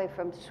all the way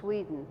from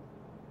Sweden,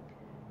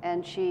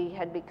 and she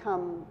had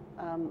become,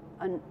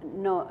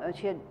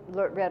 she had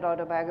read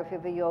Autobiography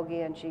of a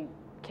Yogi, and she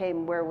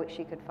came where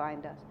she could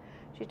find us.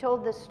 She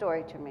told this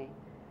story to me.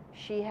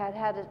 She had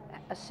had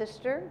a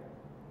sister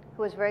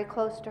who was very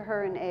close to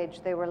her in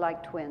age. They were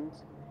like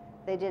twins.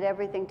 They did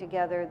everything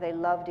together. They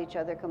loved each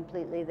other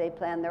completely. They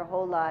planned their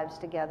whole lives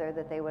together,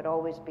 that they would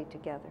always be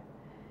together.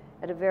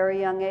 At a very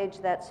young age,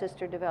 that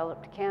sister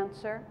developed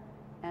cancer,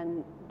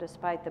 and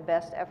despite the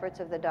best efforts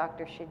of the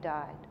doctor, she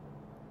died.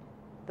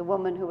 The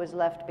woman who was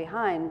left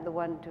behind, the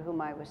one to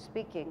whom I was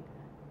speaking,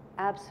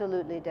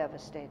 absolutely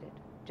devastated.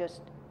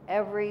 Just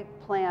every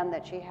plan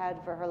that she had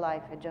for her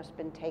life had just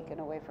been taken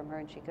away from her,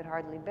 and she could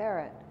hardly bear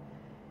it.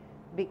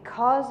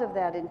 Because of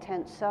that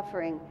intense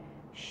suffering,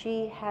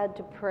 she had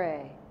to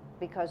pray,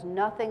 because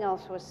nothing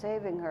else was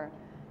saving her.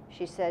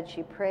 She said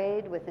she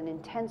prayed with an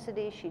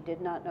intensity she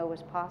did not know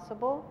was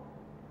possible,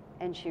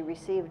 and she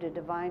received a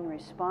divine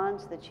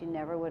response that she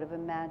never would have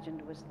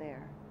imagined was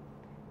there,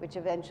 which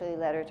eventually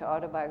led her to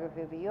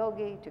Autobiography of a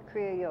Yogi, to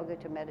Kriya Yoga,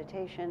 to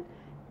meditation.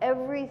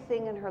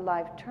 Everything in her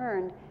life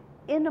turned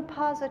in a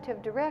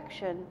positive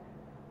direction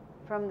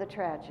from the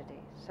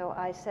tragedy. So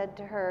I said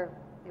to her,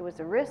 it was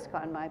a risk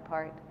on my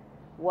part,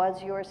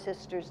 was your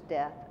sister's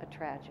death a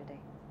tragedy?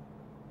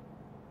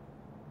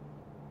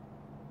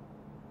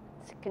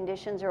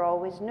 Conditions are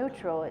always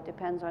neutral. It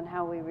depends on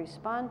how we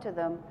respond to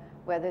them,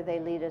 whether they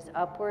lead us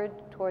upward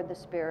toward the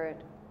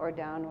spirit or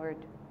downward.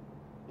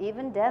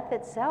 Even death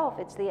itself,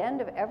 it's the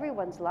end of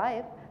everyone's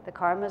life. The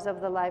karmas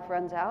of the life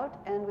runs out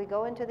and we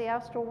go into the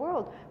astral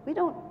world. We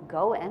don't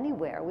go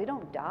anywhere. We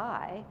don't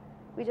die.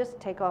 We just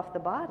take off the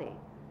body.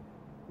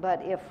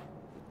 But if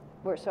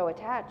we're so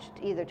attached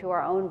either to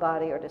our own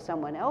body or to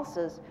someone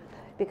else's,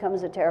 it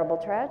becomes a terrible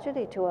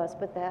tragedy to us,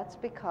 but that's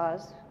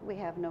because we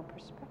have no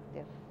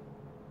perspective.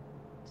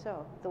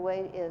 So the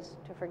way is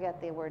to forget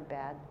the word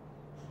bad.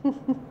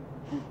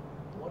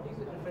 What is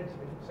the difference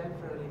between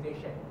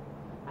self-realization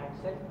and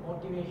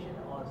self-motivation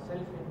or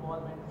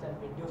self-involvement,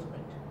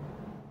 self-inducement?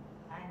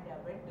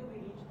 And when do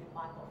we reach the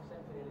path of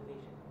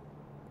self-realization?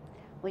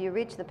 Well, you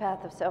reach the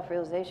path of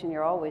self-realization,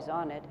 you're always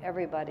on it.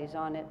 Everybody's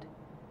on it.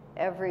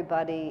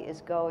 Everybody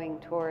is going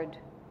toward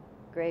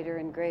greater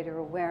and greater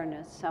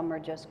awareness. Some are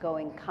just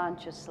going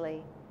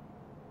consciously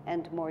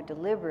and more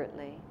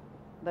deliberately,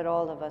 but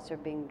all of us are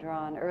being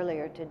drawn.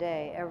 Earlier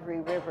today,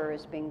 every river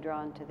is being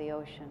drawn to the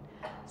ocean.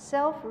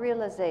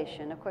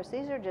 Self-realization, of course,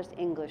 these are just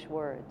English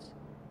words.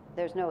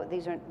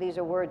 These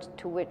are words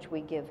to which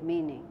we give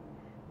meaning.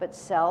 But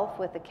self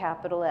with a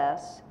capital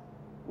S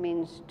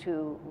means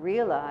to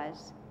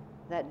realize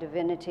that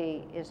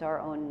divinity is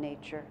our own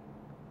nature.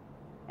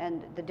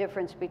 And the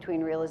difference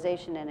between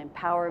realization and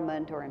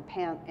empowerment or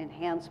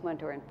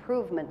enhancement or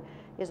improvement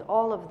is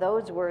all of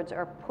those words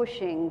are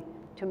pushing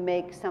to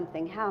make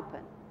something happen.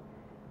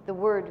 The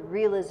word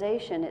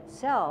realization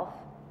itself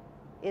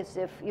is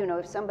if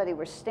somebody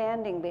were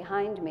standing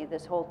behind me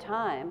this whole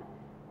time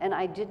and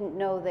I didn't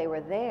know they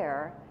were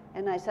there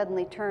and I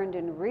suddenly turned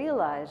and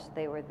realized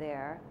they were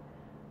there,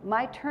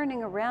 my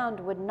turning around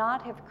would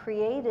not have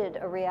created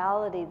a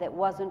reality that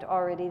wasn't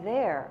already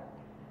there.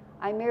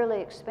 I merely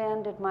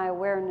expanded my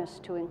awareness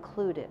to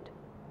include it.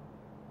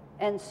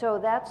 And so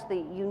that's the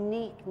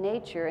unique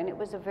nature, and it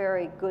was a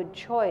very good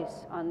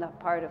choice on the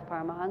part of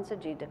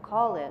Paramhansaji to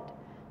call it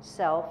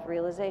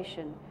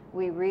self-realization.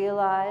 We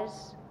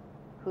realize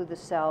who the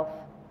self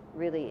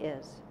really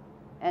is.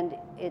 And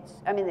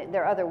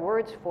there are other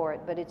words for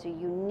it, but it's a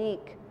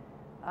unique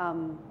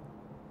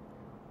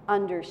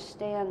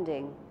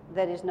understanding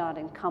that is not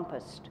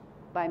encompassed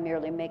by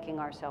merely making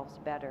ourselves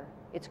better.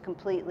 It's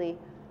completely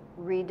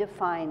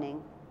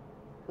redefining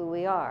who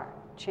we are,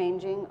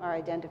 changing our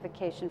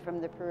identification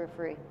from the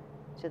periphery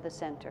to the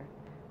center.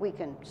 We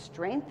can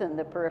strengthen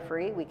the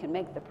periphery, we can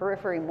make the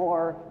periphery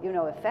more,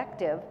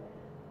 effective,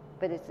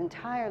 but it's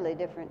entirely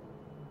different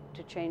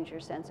to change your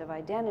sense of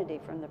identity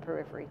from the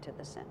periphery to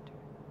the center.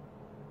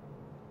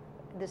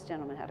 This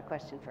gentleman had a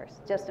question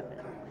first. Just a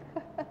minute.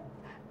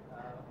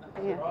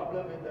 The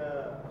problem with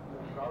the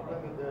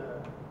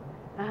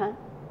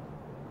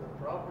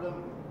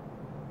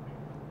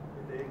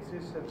the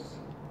existence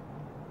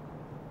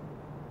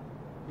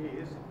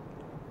is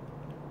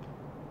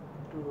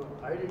to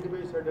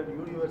identify certain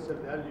universal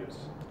values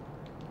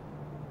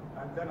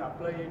and then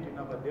apply it in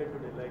our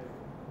day-to-day life.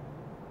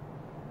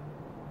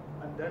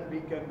 And then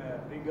we can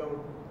bring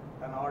out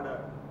an order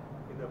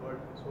in the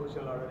world,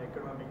 social order,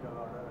 economical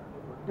order,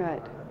 political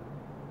Right. order.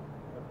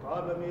 The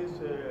problem is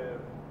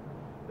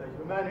the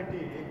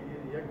humanity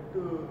is yet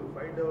to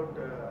find out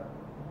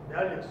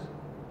values.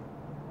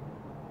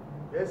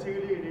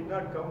 Basically, it did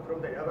not come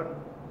from the heaven.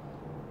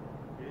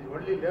 It is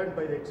only learned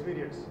by the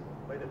experience,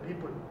 by the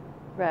people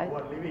Right. who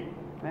are living.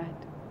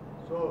 Right.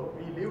 So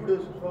we lived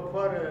so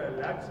far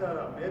lakhs,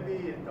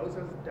 maybe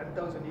thousands,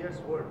 10,000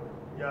 years old,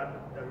 yeah,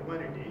 the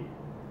humanity.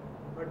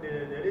 But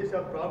there is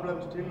a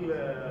problem still,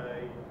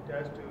 it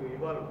has to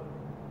evolve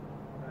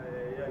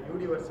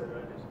universal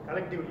values,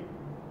 collectively.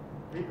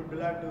 We could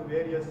belong to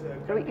various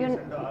countries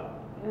and all.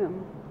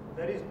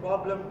 There is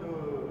problem to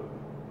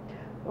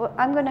Well,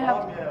 I'm going to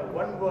have form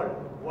one world,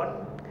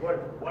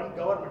 one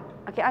government.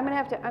 Okay, I'm going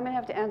to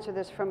have to answer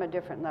this from a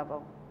different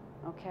level.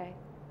 Okay?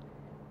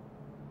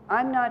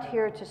 I'm not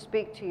here to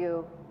speak to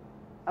you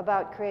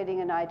about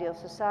creating an ideal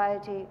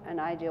society, an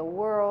ideal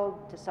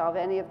world, to solve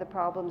any of the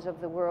problems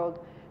of the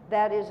world.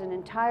 That is an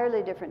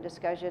entirely different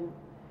discussion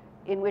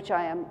in which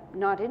I am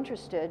not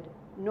interested,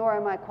 nor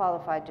am I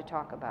qualified to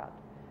talk about.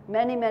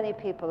 Many, many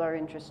people are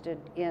interested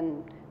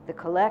in the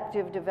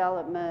collective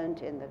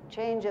development, in the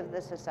change of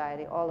the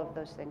society, all of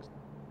those things.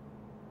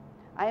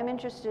 I am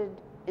interested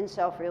in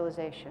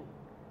self-realization.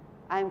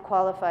 I am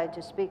qualified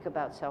to speak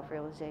about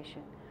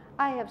self-realization.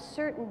 I have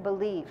certain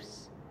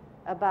beliefs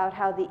about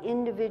how the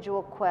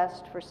individual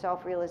quest for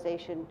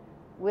self-realization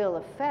will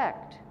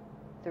affect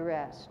the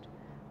rest.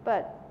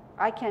 But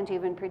I can't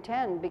even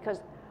pretend, because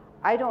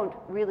I don't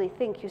really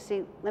think, you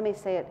see, let me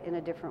say it in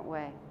a different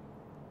way.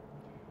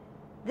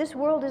 This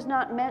world is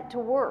not meant to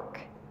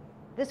work.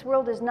 This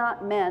world is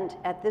not meant,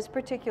 at this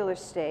particular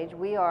stage,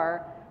 we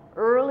are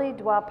early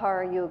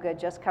Dwapara Yuga,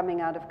 just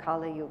coming out of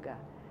Kali Yuga.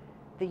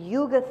 The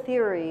Yuga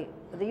theory,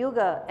 the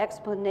Yuga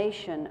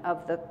explanation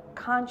of the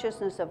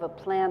consciousness of a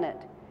planet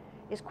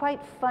is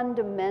quite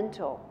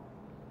fundamental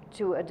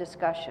to a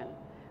discussion,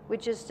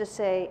 which is to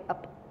say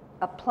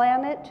a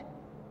planet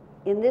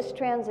in this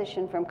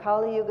transition from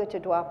Kali Yuga to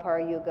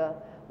Dwapara Yuga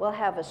will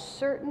have a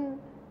certain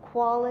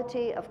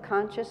quality of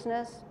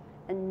consciousness,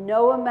 and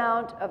no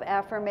amount of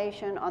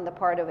affirmation on the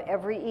part of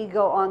every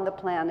ego on the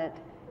planet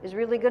is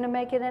really going to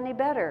make it any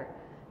better,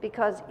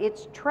 because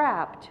it's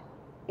trapped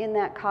in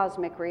that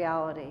cosmic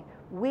reality.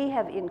 We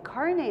have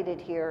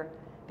incarnated here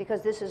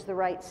because this is the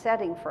right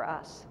setting for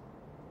us.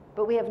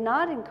 But we have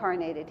not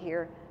incarnated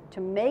here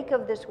to make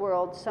of this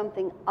world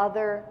something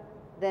other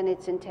than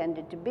it's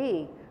intended to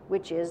be,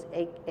 which is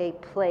a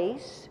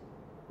place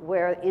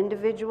where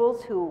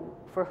individuals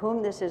for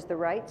whom this is the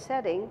right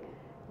setting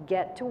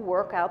get to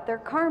work out their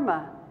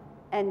karma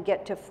and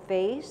get to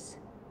face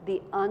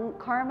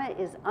karma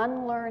is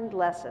unlearned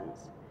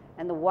lessons.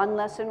 And the one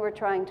lesson we're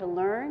trying to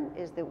learn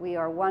is that we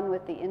are one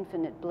with the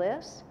infinite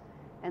bliss.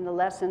 And the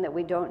lesson that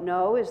we don't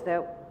know is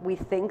that we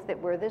think that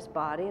we're this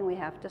body and we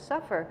have to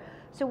suffer.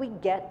 So we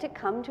get to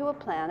come to a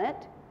planet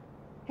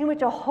in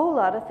which a whole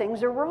lot of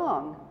things are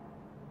wrong,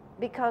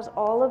 because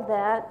all of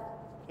that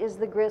is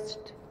the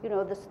grist,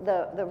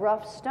 the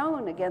rough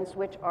stone against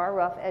which our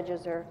rough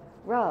edges are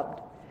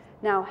rubbed.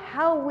 Now,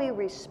 how we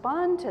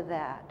respond to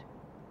that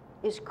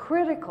is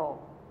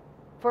critical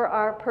for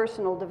our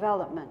personal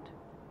development.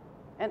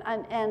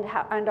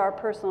 And our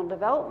personal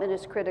development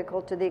is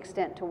critical to the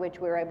extent to which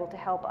we're able to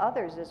help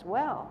others as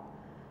well.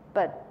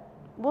 But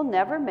we'll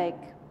never make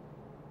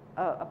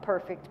a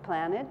perfect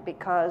planet,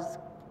 because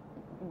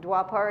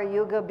Dwapara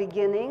Yuga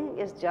beginning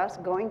is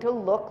just going to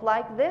look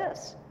like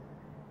this,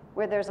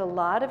 where there's a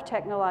lot of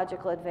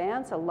technological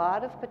advance, a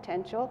lot of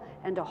potential,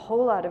 and a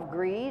whole lot of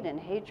greed and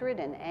hatred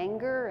and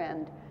anger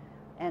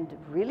and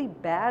really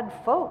bad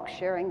folks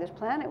sharing this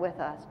planet with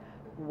us.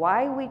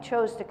 Why we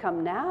chose to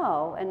come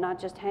now and not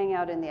just hang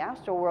out in the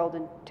astral world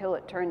until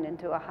it turned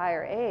into a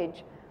higher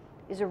age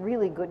is a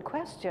really good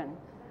question.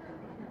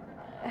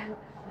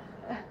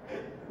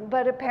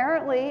 But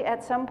apparently,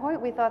 at some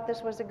point, we thought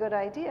this was a good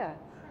idea.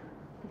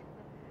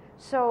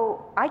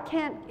 So I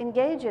can't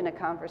engage in a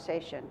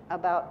conversation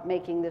about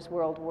making this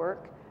world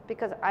work,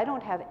 because I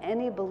don't have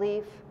any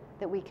belief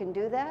that we can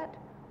do that,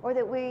 or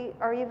that we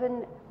are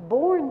even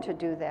born to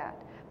do that.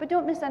 But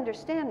don't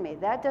misunderstand me.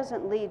 That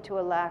doesn't lead to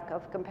a lack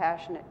of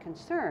compassionate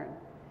concern.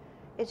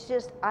 It's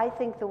just, I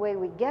think the way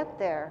we get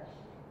there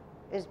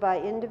is by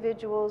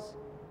individuals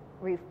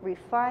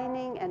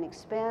refining and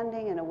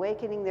expanding and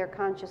awakening their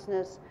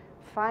consciousness,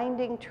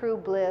 finding true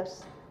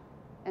bliss,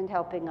 and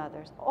helping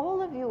others.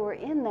 All of you were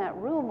in that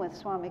room with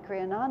Swami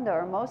Kriyananda,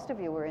 or most of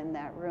you were in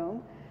that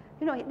room.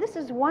 This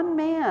is one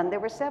man. There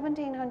were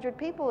 1,700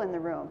 people in the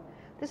room.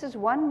 This is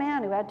one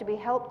man who had to be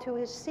helped to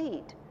his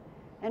seat.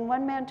 And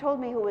one man told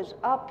me, who was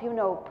up,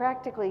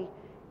 practically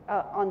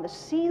on the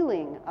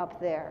ceiling up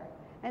there.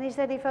 And he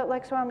said he felt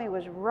like Swami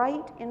was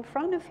right in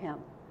front of him.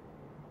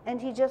 And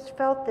he just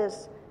felt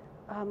this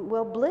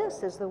well,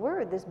 bliss is the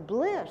word, this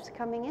bliss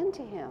coming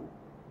into him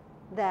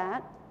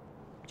that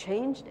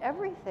changed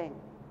everything.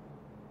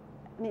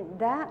 I mean,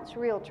 that's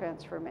real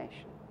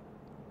transformation.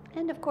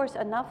 And of course,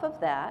 enough of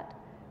that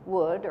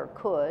would or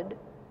could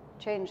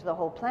change the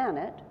whole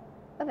planet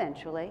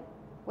eventually,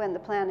 when the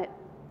planet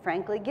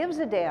frankly gives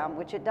a damn,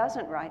 which it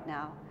doesn't right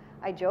now.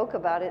 I joke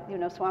about it, you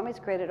know, Swami's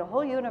created a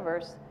whole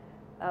universe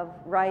of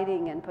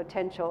writing and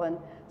potential, and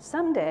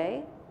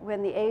someday,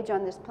 when the age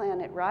on this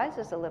planet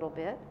rises a little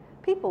bit,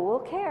 people will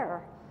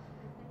care.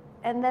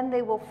 And then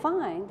they will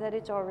find that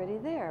it's already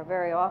there.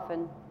 Very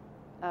often,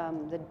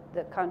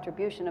 the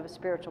contribution of a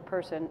spiritual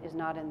person is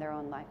not in their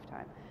own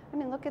lifetime. I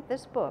mean, look at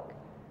this book.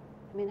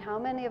 I mean, how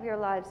many of your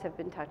lives have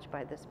been touched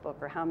by this book,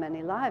 or how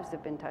many lives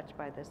have been touched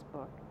by this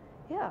book?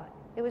 Yeah,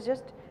 it was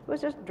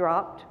just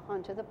dropped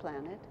onto the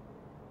planet.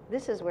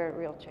 This is where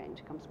real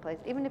change comes place.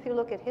 Even if you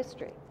look at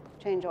history,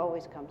 change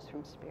always comes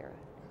from spirit.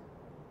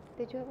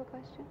 Did you have a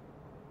question?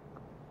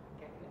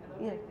 Can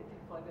you elaborate a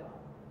little further on?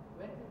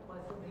 When the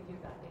person reaches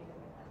the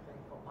attainment aspect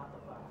for part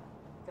of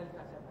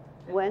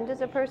self-acceptance? When does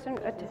a person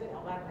attain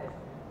awareness?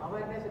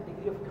 Awareness is a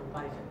degree of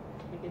comparison.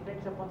 It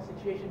depends upon the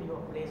situation you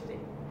are placed in.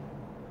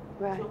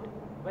 Right. So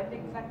when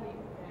exactly?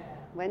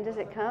 When does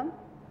it come?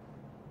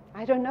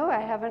 I don't know.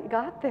 I haven't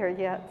got there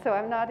yet, so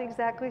I'm not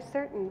exactly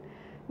certain.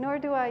 Nor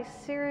do I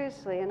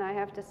seriously, and I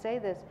have to say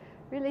this,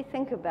 really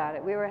think about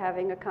it. We were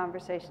having a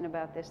conversation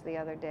about this the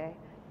other day.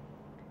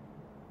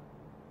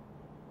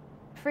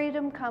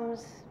 Freedom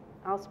comes,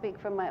 I'll speak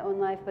from my own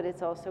life, but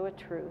it's also a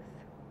truth.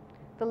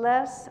 The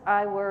less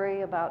I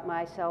worry about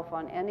myself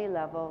on any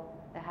level,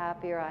 the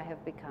happier I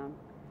have become.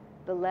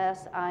 The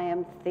less I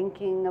am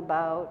thinking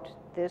about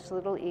this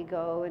little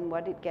ego and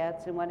what it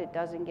gets and what it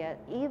doesn't get.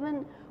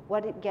 Even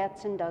what it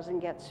gets and doesn't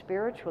get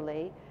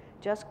spiritually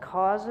just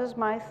causes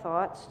my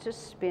thoughts to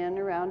spin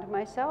around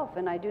myself.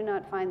 And I do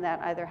not find that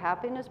either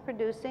happiness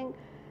producing,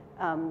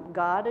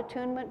 God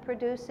attunement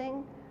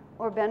producing,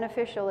 or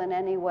beneficial in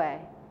any way.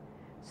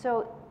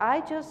 So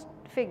I just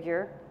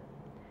figure,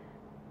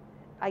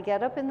 I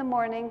get up in the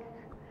morning,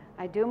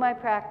 I do my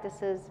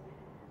practices,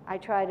 I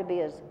try to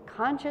be as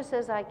conscious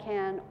as I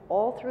can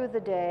all through the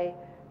day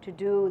to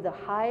do the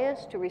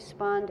highest, to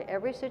respond to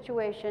every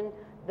situation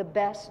the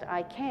best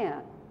I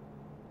can.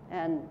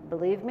 And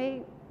believe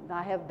me,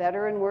 I have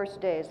better and worse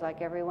days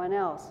like everyone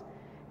else.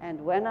 And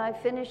when I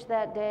finish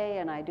that day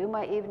and I do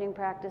my evening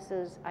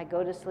practices, I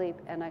go to sleep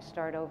and I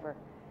start over.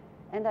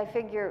 And I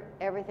figure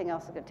everything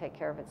else is going to take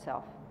care of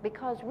itself.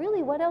 Because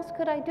really, what else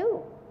could I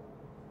do?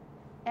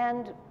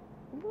 And,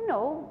 you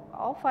know,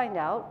 I'll find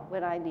out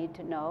when I need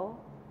to know.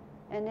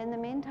 And in the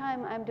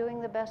meantime, I'm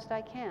doing the best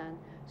I can.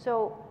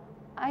 So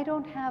I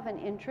don't have an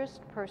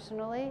interest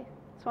personally.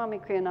 Swami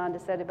Kriyananda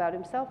said about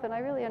himself, and I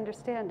really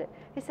understand it.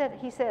 He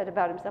said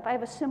about himself, I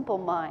have a simple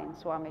mind,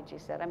 Swamiji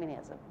said. I mean, he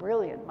has a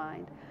brilliant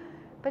mind.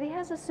 But he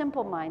has a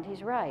simple mind,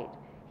 he's right.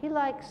 He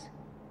likes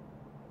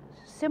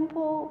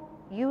simple,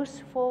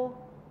 useful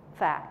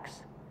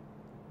facts.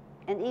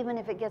 And even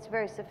if it gets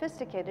very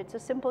sophisticated, it's a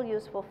simple,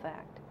 useful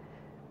fact.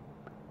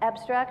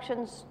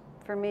 Abstractions,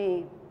 for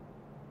me,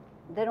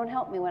 they don't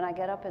help me when I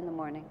get up in the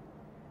morning.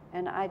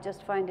 And I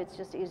just find it's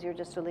just easier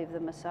just to leave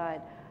them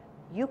aside.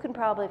 You can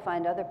probably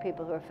find other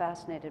people who are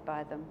fascinated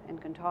by them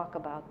and can talk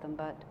about them,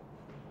 but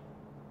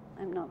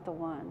I'm not the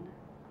one.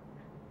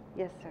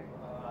 Yes, sir.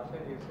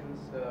 Asha,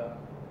 since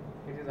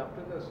it is up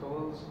to the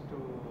souls to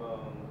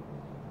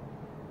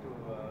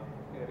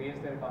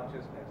raise their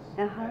consciousness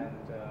and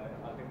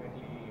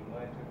ultimately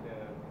merge with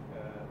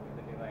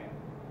the divine,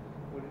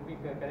 would it be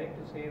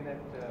correct to say that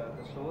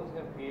the souls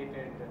have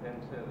created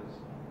themselves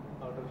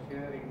out of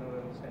sheer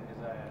ignorance and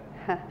desire,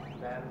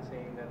 than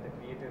saying that the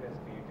Creator has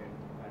created?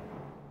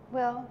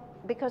 Well,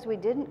 because we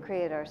didn't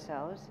create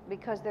ourselves,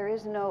 because there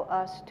is no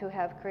us to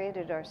have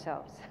created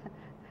ourselves.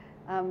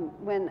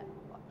 When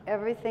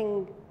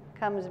everything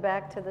comes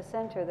back to the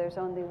center, there's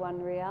only one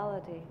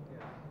reality.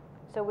 Yeah.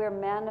 So we're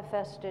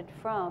manifested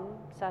from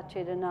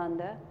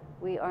Satchidananda.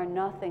 We are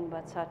nothing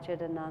but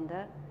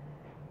Satchidananda.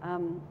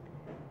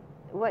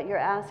 What you're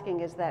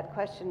asking is that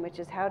question, which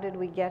is how did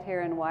we get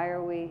here and why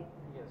are we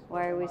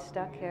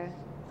stuck here?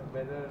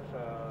 Whether,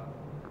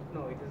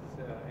 no, it is,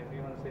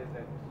 everyone says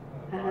that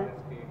God has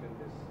created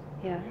this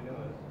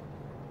universe,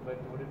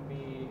 but would it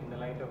be, in the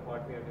light of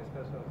what we have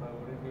discussed so far,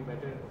 would it be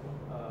better,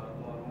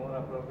 more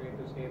appropriate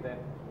to say that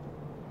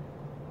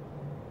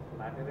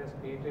matter has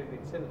created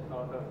itself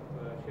out of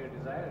sheer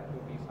desire to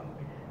be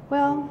something,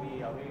 well, to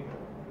be awake,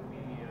 to be...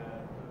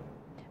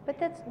 but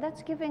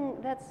that's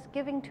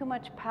giving too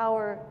much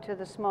power to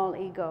the small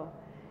ego,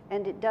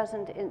 and it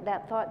doesn't,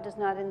 that thought does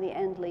not in the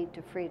end lead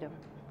to freedom.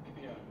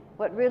 Yeah.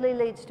 What really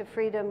leads to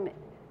freedom,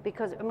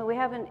 because I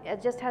mean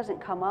it just hasn't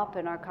come up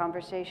in our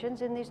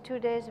conversations in these 2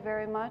 days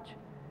very much,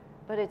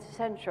 but it's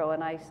central,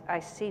 and I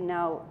see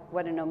now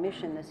what an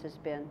omission this has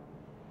been.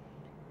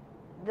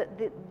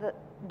 The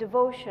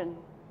devotion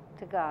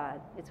to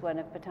God, it's one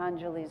of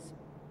Patanjali's,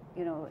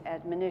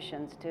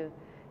 admonitions to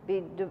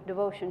be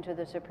devotion to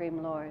the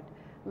Supreme Lord.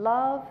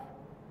 Love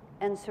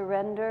and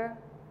surrender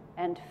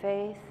and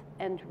faith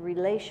and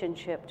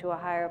relationship to a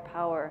higher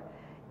power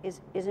is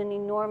an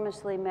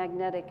enormously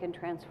magnetic and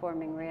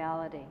transforming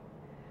reality.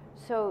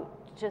 So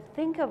to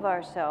think of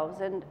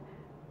ourselves, and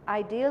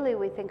ideally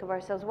we think of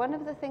ourselves, one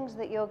of the things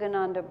that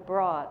Yogananda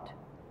brought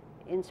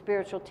in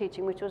spiritual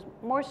teaching, which was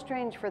more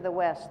strange for the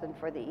West than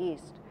for the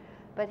East,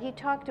 but he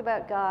talked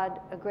about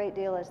God a great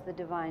deal as the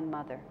Divine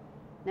Mother.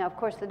 Now, of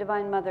course, the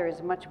Divine Mother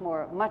is much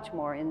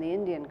more in the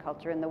Indian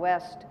culture. In the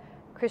West,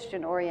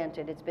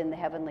 Christian-oriented, it's been the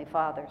Heavenly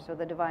Father, so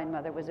the Divine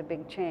Mother was a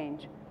big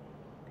change.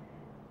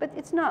 But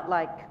it's not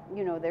like,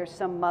 you know, there's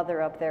some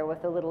mother up there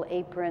with a little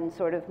apron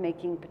sort of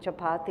making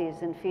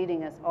chapatis and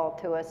feeding us all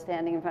to us,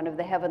 standing in front of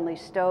the heavenly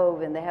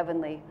stove in the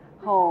heavenly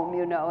home,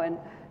 you know, and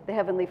the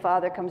Heavenly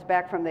Father comes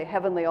back from the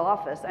heavenly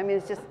office. I mean,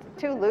 it's just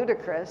too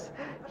ludicrous,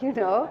 you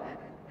know.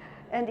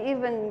 And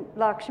even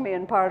Lakshmi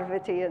and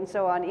Parvati and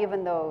so on,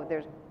 even though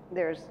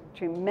there's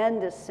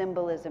tremendous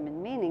symbolism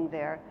and meaning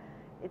there,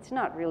 it's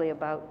not really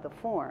about the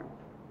form.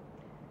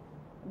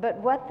 But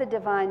what the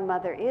Divine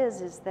Mother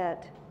is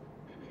that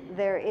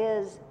there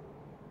is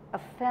a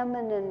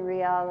feminine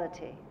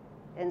reality.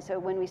 And so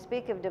when we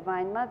speak of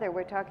Divine Mother,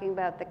 we're talking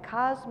about the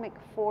cosmic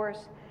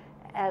force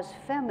as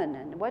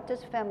feminine. What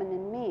does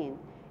feminine mean?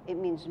 It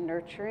means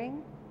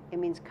nurturing, it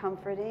means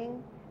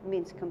comforting, it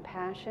means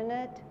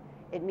compassionate,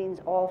 it means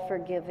all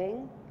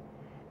forgiving.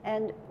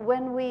 And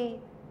when we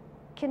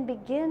can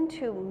begin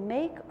to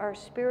make our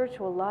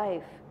spiritual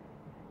life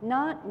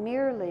not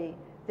merely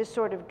this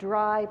sort of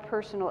dry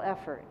personal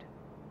effort,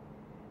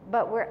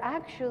 but we're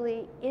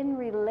actually in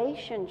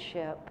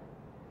relationship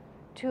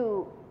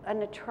to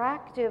an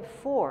attractive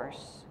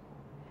force,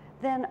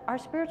 then our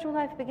spiritual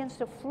life begins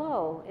to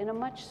flow in a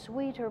much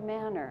sweeter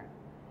manner.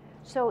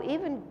 So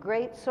even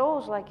great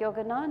souls like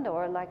Yogananda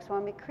or like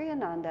Swami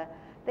Kriyananda,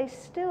 they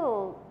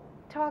still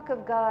talk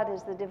of God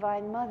as the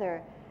Divine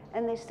Mother,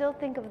 and they still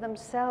think of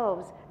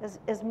themselves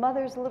as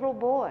mother's little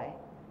boy.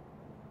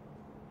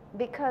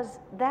 Because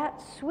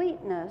that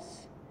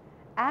sweetness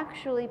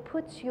actually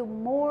puts you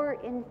more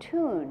in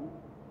tune.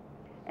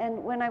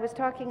 And when I was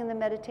talking in the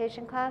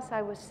meditation class,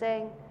 I was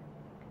saying,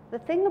 the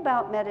thing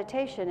about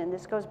meditation, and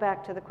this goes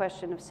back to the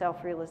question of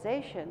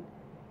self-realization,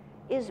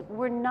 is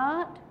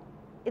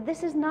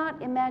this is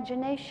not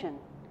imagination.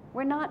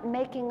 We're not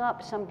making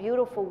up some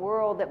beautiful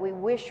world that we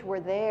wish were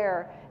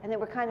there and that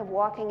we're kind of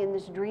walking in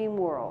this dream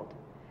world.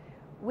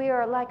 We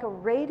are like a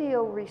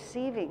radio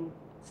receiving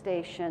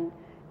station,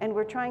 and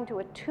we're trying to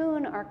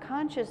attune our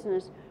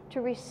consciousness to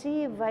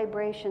receive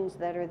vibrations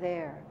that are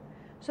there.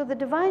 So the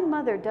Divine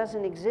Mother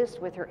doesn't exist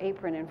with her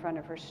apron in front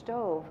of her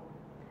stove,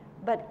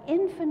 but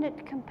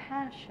infinite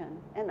compassion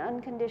and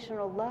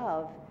unconditional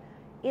love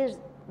is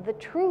the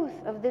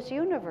truth of this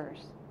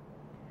universe.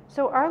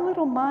 So our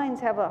little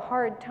minds have a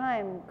hard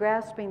time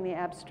grasping the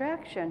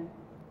abstraction,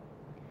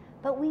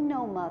 but we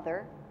know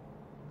Mother.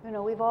 You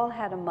know, we've all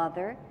had a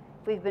mother.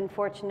 If we've been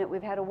fortunate,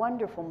 we've had a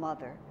wonderful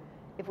mother.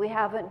 If we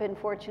haven't been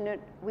fortunate,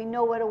 we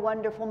know what a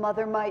wonderful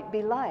mother might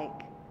be like.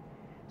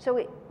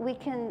 So we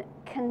can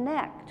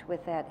connect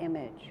with that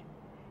image.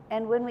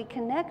 And when we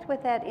connect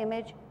with that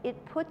image,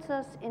 it puts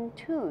us in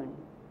tune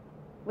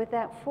with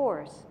that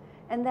force.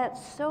 And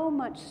that's so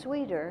much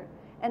sweeter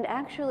and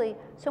actually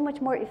so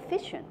much more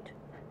efficient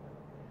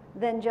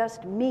than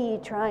just me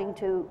trying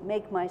to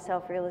make my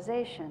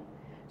self-realization.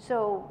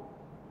 So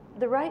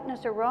the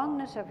rightness or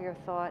wrongness of your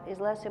thought is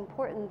less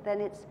important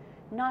than it's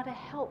not a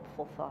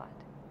helpful thought.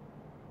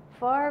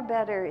 Far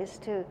better is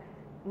to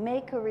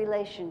make a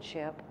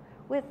relationship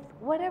with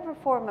whatever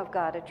form of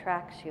God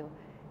attracts you.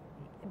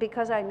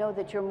 Because I know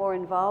that you're more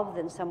involved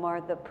than some are,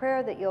 the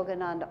prayer that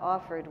Yogananda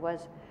offered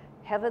was,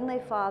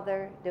 Heavenly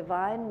Father,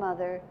 Divine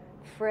Mother,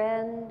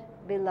 Friend,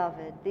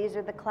 Beloved. These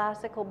are the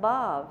classical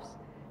bhavs.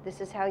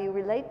 This is how you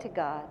relate to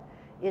God.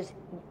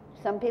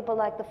 Some people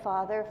like the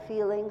Father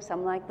feeling,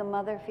 some like the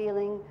Mother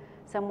feeling,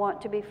 some want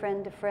to be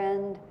friend to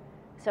friend,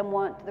 some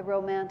want the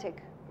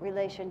romantic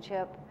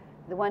relationship.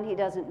 The one he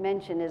doesn't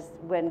mention is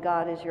when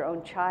God is your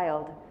own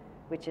child,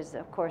 which is,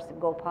 of course,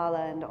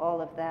 Gopala and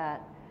all of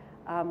that.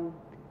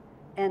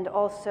 And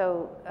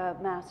also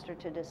master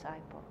to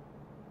disciple.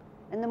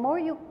 And the more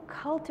you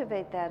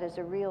cultivate that as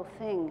a real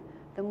thing,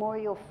 the more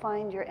you'll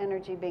find your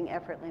energy being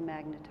effortlessly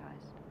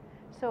magnetized.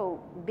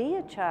 So be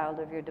a child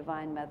of your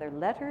Divine Mother.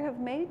 Let her have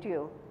made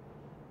you,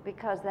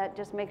 because that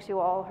just makes you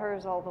all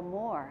hers all the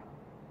more.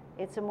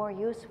 It's a more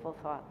useful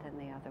thought than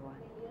the other one.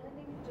 The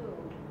yearning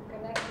to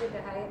connect with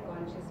the higher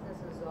consciousness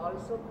is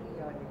also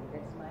preordained.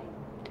 That's my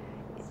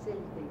still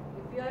thing.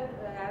 If you have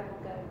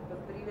a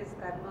previous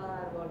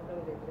karma or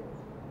whatever it is,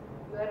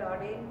 you are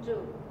ordained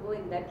to go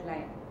in that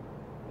line.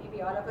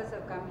 Maybe all of us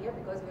have come here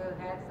because we have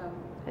had some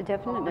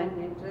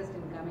common interest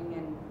in coming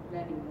and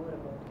learning more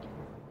about it.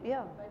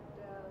 Yeah. But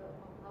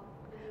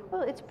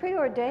well, it's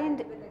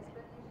preordained.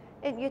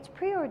 It's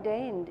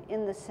preordained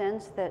in the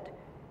sense that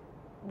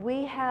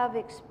we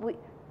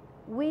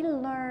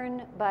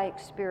learn by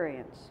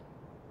experience,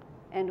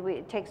 and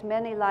it takes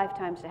many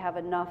lifetimes to have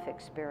enough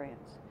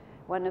experience.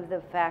 One of the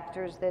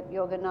factors that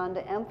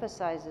Yogananda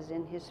emphasizes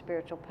in his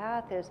spiritual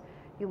path is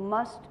you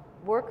must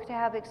work to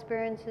have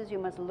experiences. You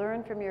must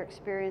learn from your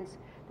experience.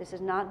 This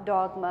is not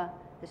dogma.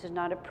 This is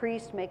not a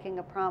priest making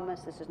a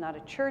promise. This is not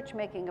a church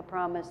making a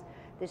promise.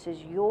 This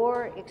is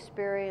your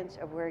experience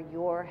of where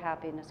your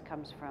happiness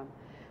comes from.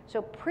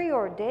 So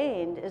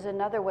preordained is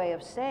another way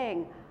of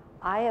saying,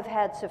 I have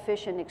had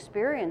sufficient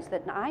experience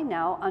that I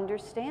now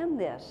understand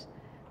this,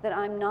 that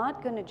I'm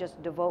not going to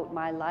just devote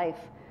my life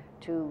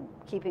to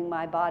keeping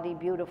my body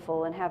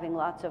beautiful and having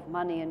lots of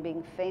money and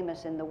being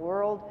famous in the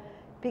world,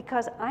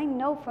 because I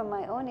know from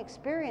my own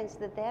experience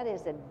that that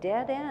is a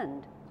dead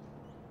end.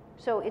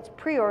 So it's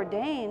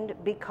preordained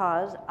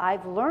because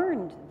I've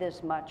learned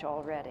this much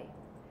already.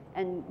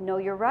 And no,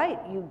 you're right,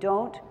 you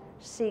don't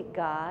seek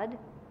God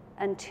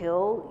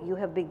until you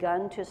have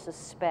begun to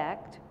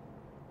suspect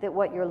that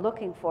what you're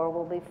looking for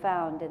will be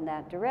found in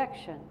that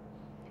direction.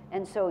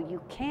 And so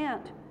you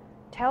can't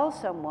tell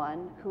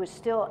someone who is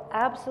still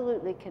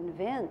absolutely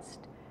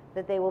convinced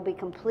that they will be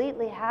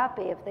completely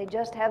happy if they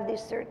just have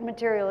these certain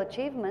material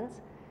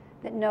achievements,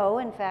 that no,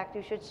 in fact,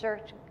 you should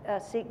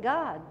seek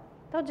God.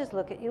 They'll just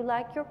look at you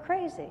like you're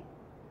crazy.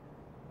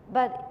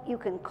 But you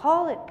can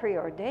call it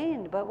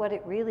preordained, but what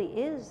it really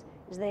is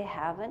they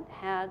haven't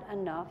had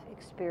enough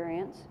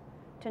experience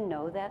to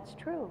know that's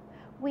true.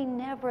 We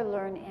never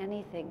learn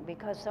anything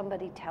because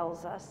somebody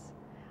tells us.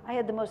 I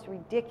had the most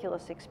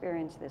ridiculous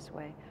experience this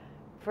way.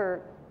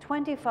 For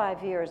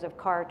 25 years of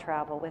car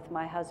travel with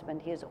my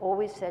husband, he has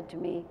always said to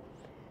me,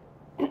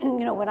 you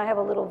know, when I have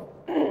a little,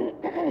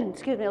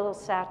 excuse me, a little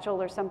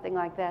satchel or something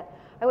like that,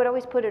 I would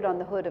always put it on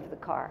the hood of the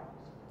car.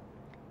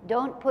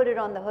 Don't put it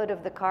on the hood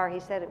of the car, he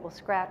said, it will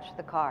scratch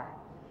the car.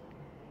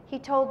 He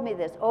told me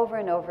this over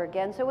and over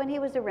again, so when he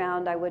was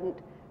around, I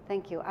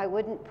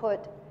wouldn't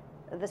put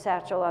the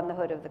satchel on the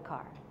hood of the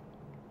car.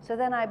 So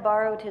then I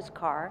borrowed his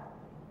car.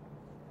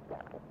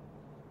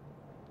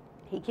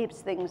 He keeps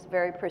things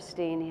very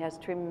pristine. He has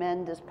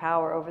tremendous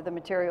power over the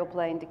material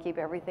plane to keep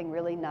everything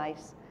really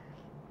nice.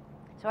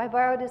 So I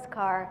borrowed his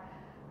car.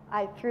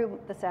 I threw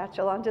the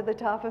satchel onto the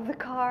top of the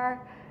car,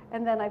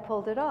 and then I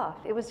pulled it off.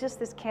 It was just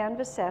this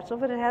canvas satchel,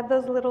 but it had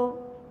those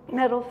little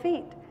metal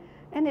feet.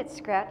 And it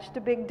scratched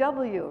a big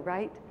W,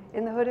 right,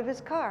 in the hood of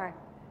his car.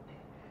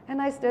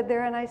 And I stood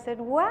there and I said,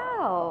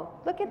 wow,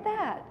 look at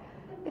that.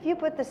 If you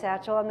put the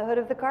satchel on the hood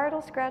of the car,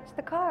 it'll scratch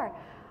the car.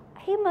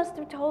 He must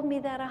have told me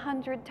that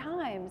 100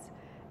 times.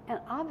 And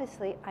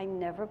obviously, I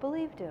never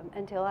believed him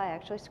until I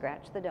actually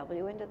scratched the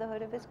W into the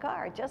hood of his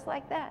car, just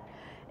like that.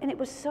 And it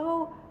was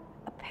so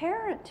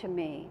apparent to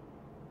me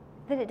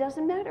that it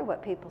doesn't matter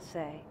what people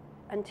say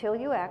until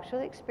you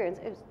actually experience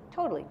it. It was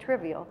totally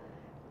trivial.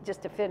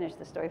 Just to finish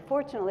the story,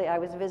 fortunately, I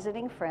was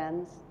visiting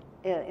friends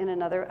in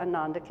another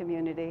Ananda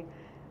community,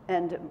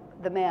 and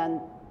the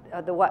man,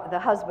 the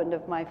husband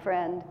of my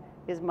friend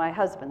is my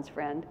husband's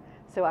friend.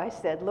 So I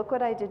said, look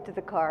what I did to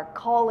the car.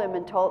 Call him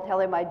and tell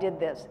him I did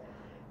this.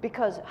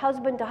 Because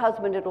husband to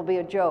husband, it'll be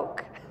a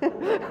joke.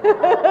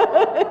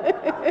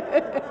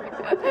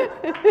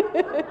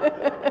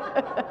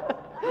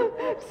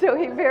 So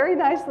he very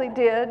nicely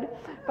did.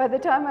 By the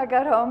time I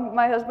got home,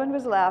 my husband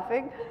was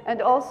laughing.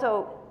 And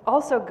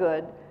also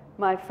good,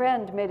 my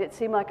friend made it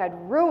seem like I'd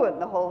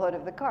ruined the whole hood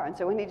of the car. And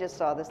so when he just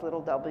saw this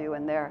little W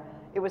in there,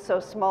 it was so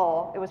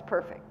small, it was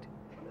perfect.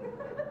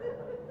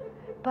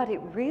 But it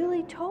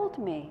really told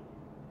me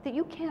that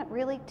you can't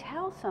really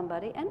tell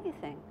somebody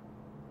anything.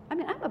 I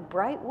mean, I'm a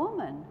bright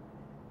woman,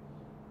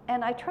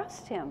 and I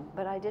trust him,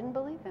 but I didn't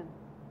believe him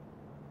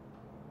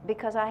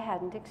because I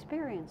hadn't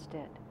experienced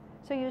it.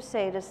 So you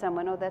say to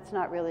someone, oh, that's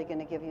not really going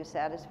to give you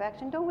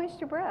satisfaction. Don't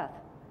waste your breath.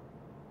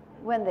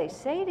 When they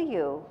say to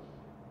you,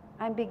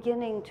 I'm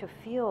beginning to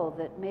feel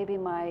that maybe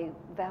my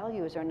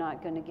values are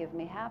not going to give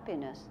me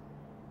happiness,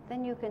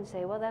 then you can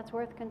say, well, that's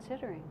worth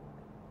considering.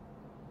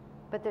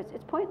 But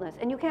it's pointless,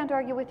 and you can't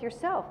argue with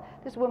yourself.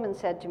 This woman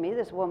said to me,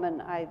 this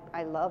woman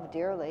I love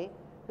dearly,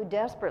 who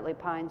desperately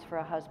pines for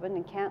a husband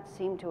and can't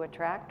seem to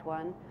attract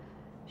one,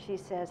 she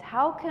says,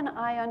 how can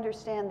I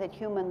understand that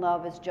human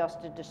love is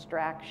just a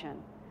distraction?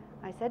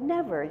 I said,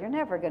 never. You're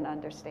never going to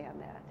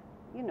understand that.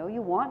 You know,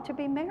 you want to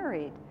be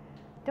married.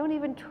 Don't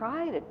even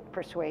try to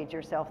persuade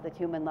yourself that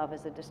human love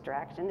is a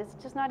distraction. It's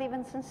just not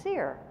even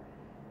sincere.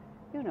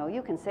 You know,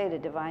 you can say to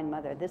Divine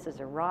Mother, this is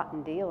a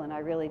rotten deal and I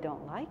really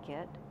don't like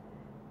it,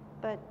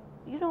 but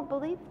you don't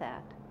believe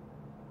that.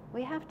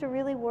 We have to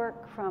really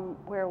work from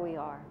where we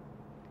are.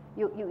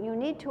 You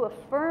need to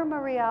affirm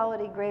a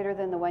reality greater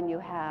than the one you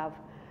have,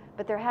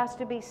 but there has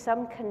to be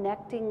some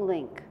connecting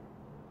link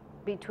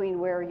between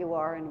where you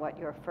are and what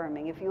you're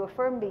affirming. If you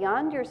affirm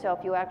beyond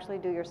yourself, you actually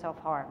do yourself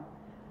harm.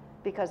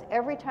 Because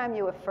every time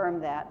you affirm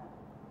that,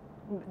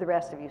 the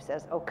rest of you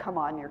says, oh, come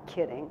on, you're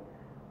kidding.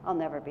 I'll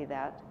never be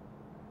that.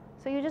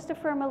 So you just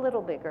affirm a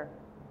little bigger.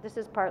 This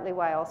is partly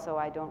why also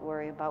I don't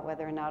worry about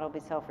whether or not I'll be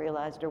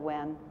self-realized or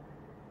when.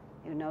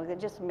 You know, it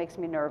just makes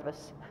me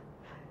nervous.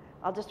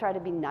 I'll just try to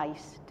be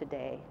nice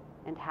today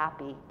and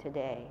happy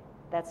today.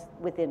 That's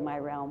within my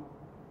realm.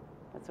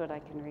 That's what I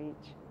can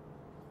reach.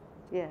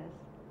 Yes?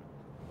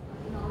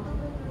 In all the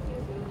book of your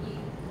yogi,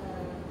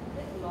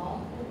 that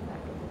long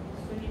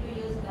book,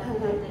 22 years back,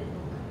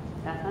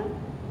 that book.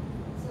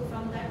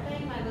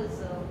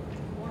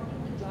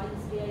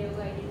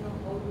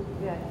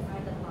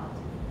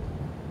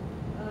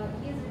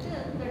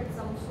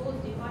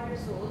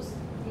 souls,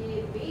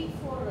 they wait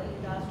for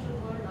in the astral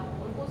world now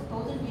almost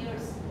 1,000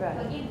 years Right.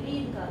 to again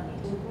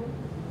reincarnate.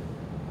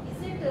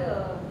 Is it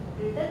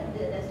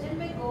destined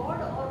by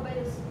God or by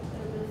the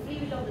free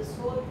will of the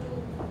soul to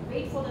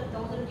wait for the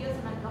 1,000 years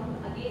and come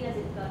again as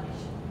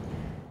incarnation?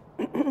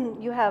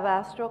 You have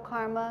astral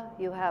karma,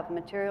 you have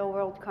material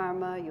world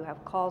karma, you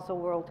have causal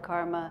world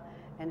karma,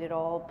 and it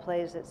all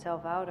plays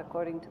itself out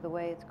according to the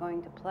way it's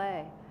going to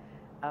play.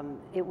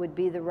 It would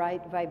be the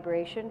right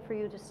vibration for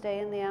you to stay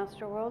in the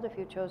astral world if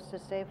you chose to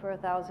stay for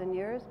 1,000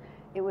 years.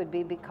 It would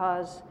be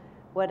because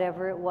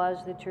whatever it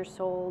was that your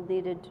soul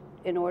needed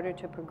in order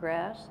to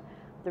progress,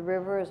 the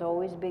river is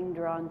always being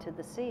drawn to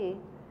the sea.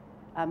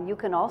 You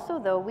can also,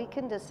 though, we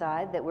can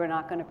decide that we're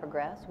not going to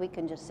progress. We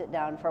can just sit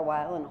down for a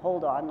while and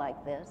hold on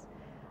like this.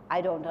 I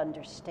don't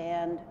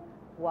understand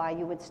why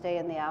you would stay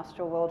in the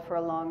astral world for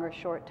a long or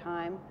short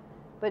time,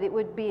 but it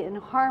would be in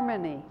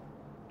harmony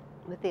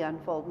with the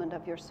unfoldment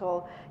of your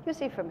soul. You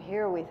see, from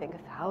here we think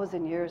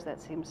 1,000 years,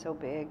 that seems so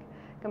big.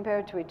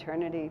 Compared to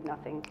eternity,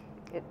 nothing,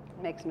 it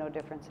makes no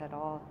difference at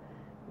all.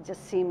 It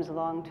just seems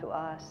long to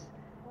us.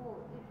 Oh,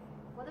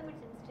 what if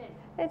it's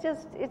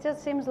instant? It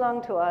just seems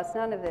long to us,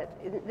 none of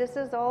it. This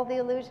is all the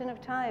illusion of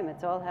time.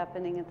 It's all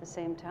happening at the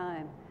same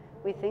time.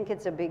 We think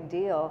it's a big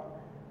deal,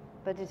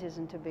 but it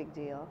isn't a big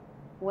deal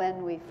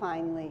when we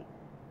finally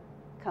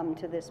come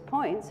to this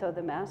point. So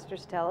the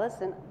masters tell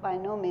us, and by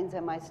no means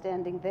am I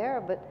standing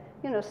there, but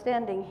you know,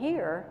 standing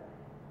here,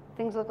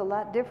 things look a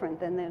lot different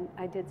than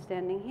I did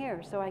standing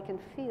here. So I can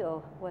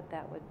feel what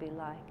that would be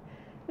like.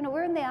 You know,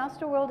 we're in the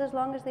astral world as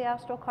long as the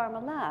astral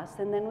karma lasts,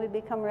 and then we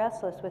become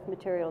restless with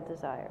material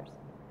desires.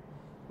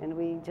 And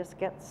we just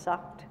get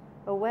sucked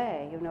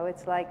away. You know,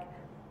 it's like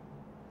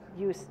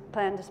you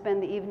plan to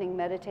spend the evening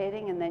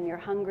meditating, and then you're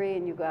hungry,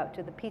 and you go out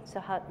to the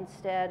Pizza Hut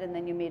instead, and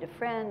then you meet a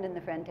friend, and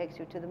the friend takes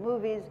you to the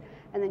movies,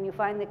 and then you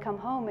finally come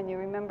home, and you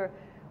remember,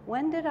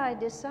 when did I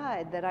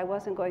decide that I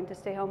wasn't going to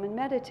stay home and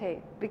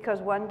meditate? Because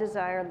one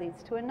desire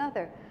leads to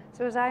another.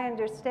 So as I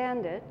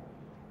understand it,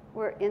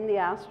 we're in the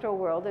astral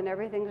world, and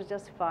everything's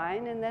just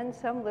fine, and then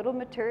some little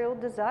material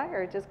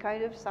desire just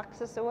kind of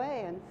sucks us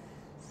away, and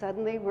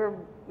suddenly we're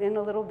in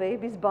a little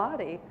baby's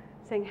body,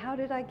 saying, how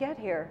did I get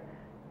here?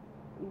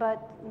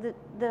 But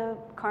the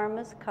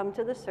karmas come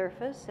to the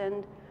surface,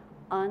 and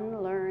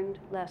unlearned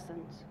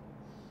lessons.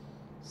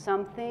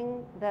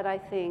 Something that I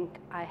think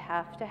I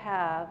have to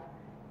have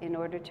in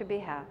order to be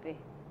happy.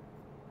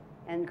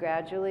 And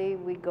gradually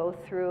we go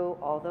through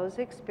all those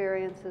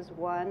experiences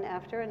one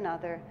after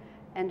another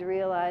and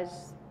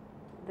realize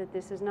that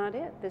this is not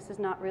it. This is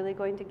not really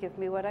going to give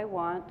me what I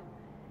want.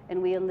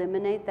 And we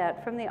eliminate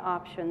that from the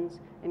options,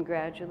 and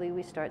gradually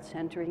we start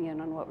centering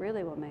in on what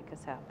really will make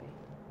us happy.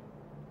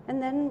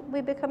 And then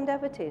we become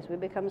devotees, we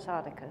become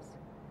sadhakas.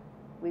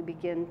 We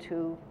begin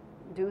to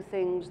do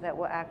things that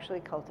will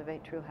actually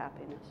cultivate true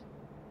happiness.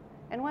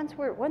 And once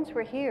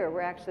we're here,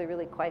 we're actually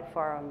really quite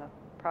far on the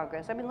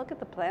progress. I mean, look at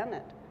the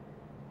planet.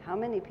 How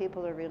many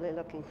people are really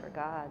looking for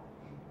God?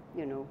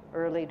 You know,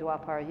 early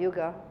Dwapara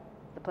Yuga,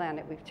 the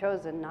planet we've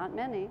chosen, not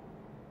many.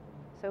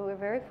 So we're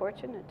very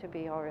fortunate to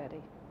be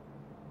already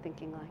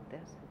thinking like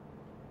this.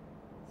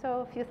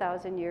 So a few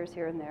thousand years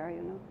here and there,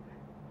 you know,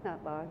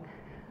 not long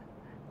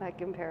by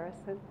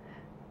comparison.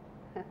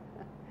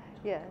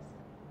 Yes.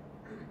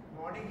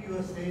 Morning you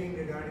were saying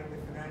regarding the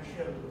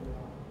financial,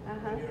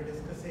 when you were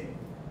discussing,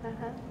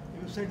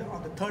 you said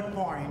on the third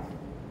point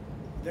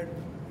that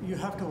you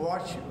have to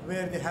watch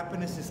where the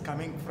happiness is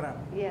coming from.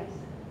 Yes.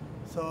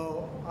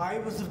 So I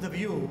was of the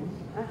view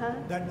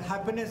that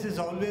happiness is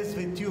always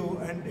with you,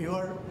 and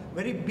your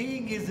very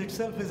being is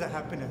itself is a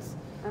happiness.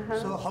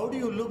 So how do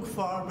you look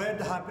for where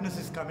the happiness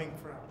is coming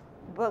from?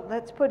 Well,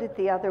 let's put it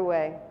the other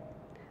way.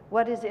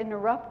 What is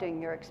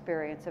interrupting your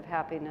experience of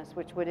happiness,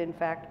 which would in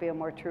fact be a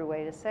more true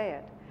way to say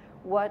it?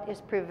 What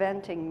is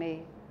preventing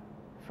me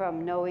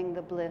from knowing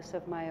the bliss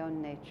of my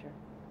own nature?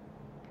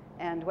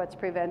 And what's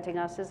preventing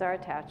us is our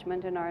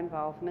attachment and our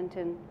involvement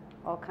in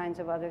all kinds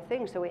of other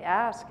things. So we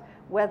ask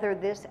whether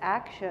this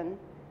action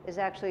is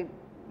actually,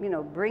 you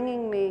know,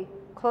 bringing me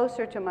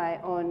closer to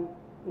my own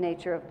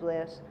nature of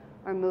bliss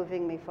or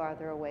moving me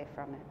farther away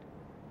from it.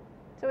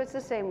 So it's the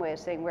same way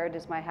as saying, where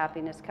does my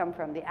happiness come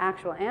from? The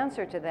actual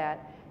answer to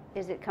that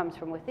is it comes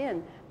from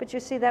within. But you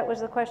see, that was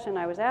the question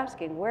I was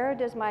asking. Where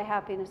does my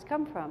happiness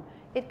come from?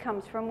 It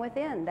comes from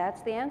within.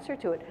 That's the answer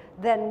to it.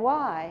 Then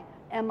why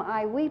am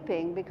I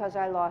weeping because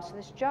I lost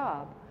this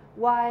job?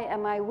 Why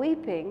am I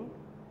weeping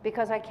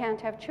because I can't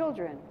have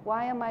children?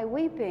 Why am I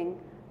weeping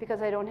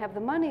because I don't have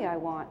the money I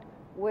want?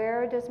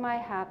 Where does my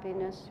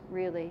happiness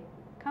really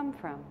come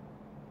from?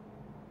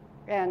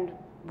 And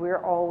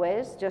we're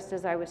always, just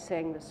as I was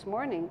saying this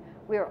morning,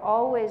 we're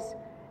always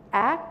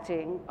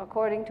acting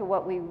according to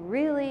what we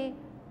really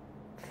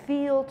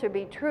feel to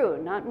be true,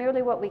 not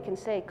merely what we can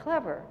say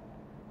clever,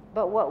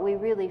 but what we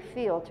really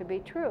feel to be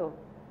true.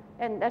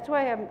 And that's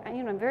why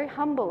I'm very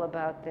humble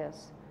about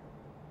this,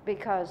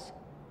 because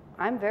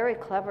I'm very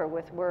clever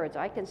with words.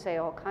 I can say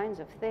all kinds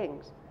of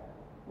things,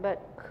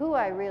 but who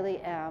I really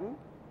am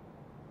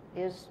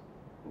is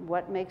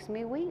what makes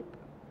me weep.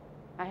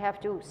 I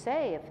have to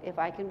say, if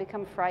I can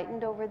become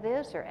frightened over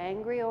this, or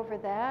angry over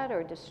that,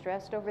 or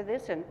distressed over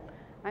this, and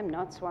I'm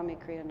not Swami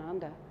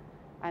Kriyananda.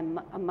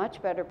 I'm a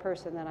much better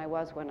person than I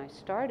was when I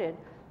started,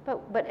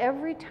 but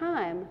every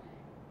time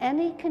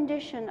any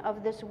condition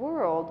of this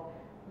world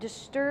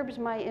disturbs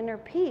my inner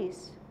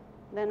peace,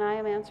 then I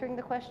am answering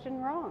the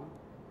question wrong.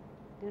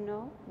 You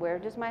know, where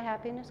does my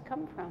happiness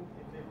come from?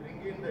 If they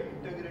bring in the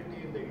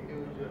integrity in the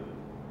individual,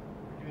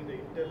 between the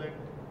intellect,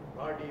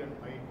 body and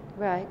mind,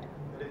 right,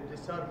 there is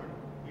disharmony.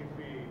 If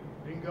we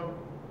bring out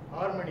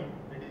harmony,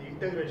 that is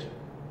integration,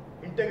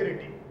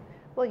 integrity.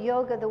 Well,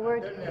 yoga, the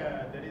word...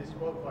 Then there is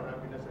scope for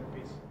happiness and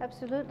peace.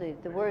 Absolutely.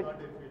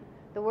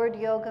 The word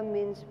yoga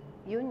means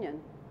union,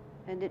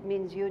 and it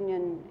means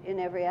union in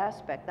every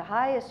aspect. The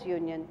highest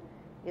union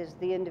is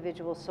the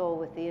individual soul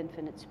with the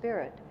infinite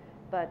spirit.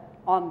 But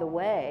on the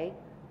way,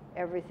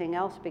 everything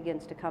else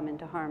begins to come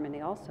into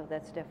harmony also.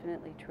 That's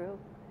definitely true.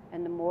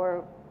 And the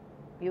more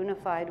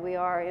unified we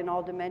are in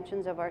all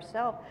dimensions of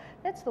ourself,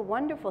 that's the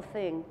wonderful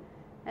thing.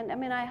 And I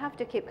mean, I have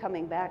to keep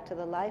coming back to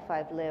the life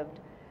I've lived.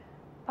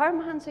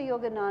 Paramhansa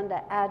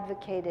Yogananda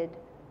advocated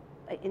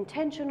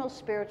intentional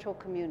spiritual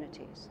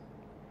communities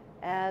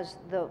as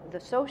the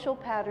social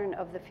pattern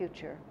of the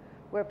future,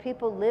 where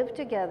people live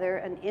together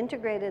an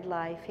integrated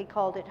life. He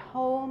called it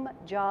home,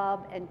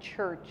 job, and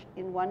church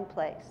in one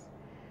place,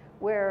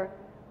 where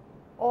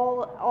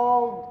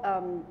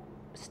all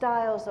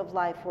styles of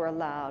life were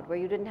allowed, where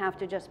you didn't have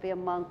to just be a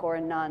monk or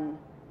a nun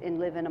and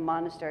live in a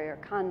monastery or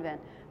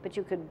convent, but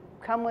you could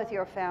come with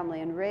your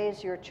family and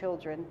raise your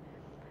children,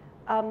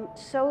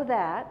 so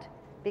that,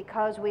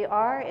 because we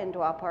are in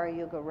Dwapara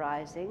Yuga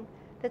rising,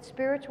 that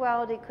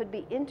spirituality could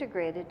be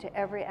integrated to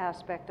every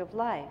aspect of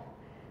life.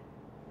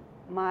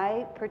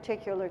 My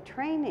particular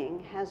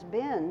training has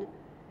been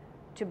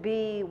to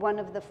be one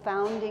of the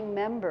founding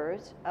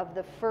members of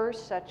the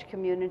first such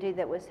community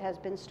that has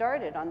been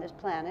started on this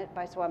planet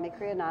by Swami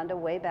Kriyananda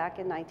way back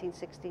in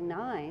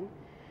 1969.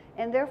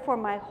 And therefore,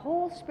 my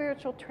whole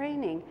spiritual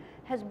training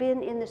has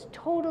been in this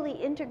totally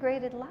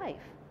integrated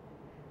life.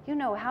 You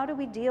know, how do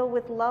we deal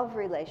with love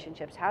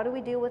relationships? How do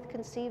we deal with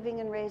conceiving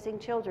and raising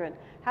children?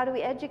 How do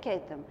we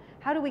educate them?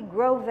 How do we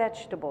grow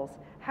vegetables?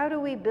 How do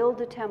we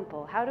build a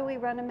temple? How do we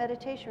run a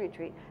meditation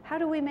retreat? How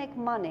do we make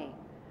money?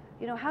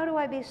 You know, how do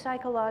I be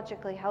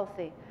psychologically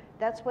healthy?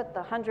 That's what the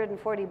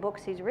 140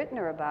 books he's written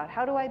are about.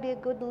 How do I be a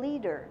good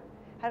leader?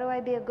 How do I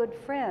be a good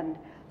friend?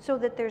 So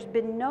that there's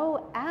been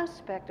no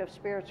aspect of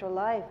spiritual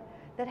life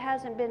that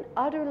hasn't been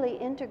utterly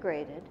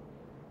integrated,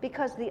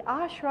 because the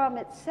ashram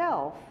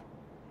itself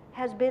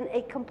has been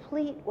a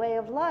complete way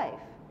of life.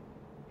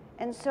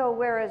 And so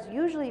whereas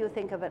usually you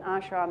think of an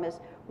ashram as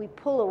we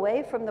pull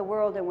away from the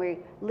world and we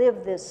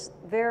live this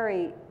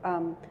very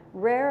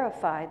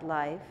rarefied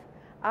life,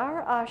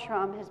 our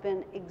ashram has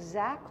been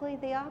exactly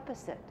the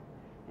opposite.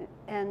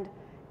 And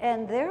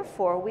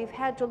therefore we've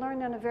had to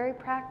learn on a very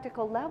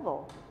practical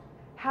level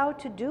how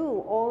to do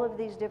all of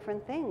these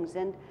different things.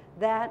 And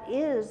that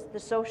is the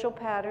social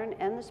pattern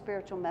and the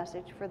spiritual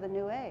message for the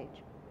new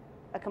age.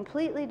 A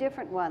completely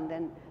different one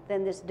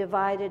than this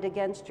divided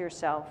against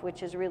yourself,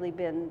 which has really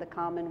been the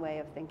common way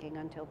of thinking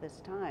until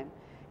this time.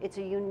 It's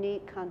a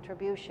unique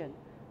contribution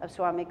of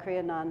Swami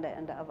Kriyananda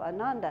and of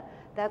Ananda.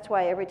 That's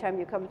why every time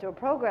you come to a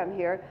program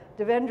here,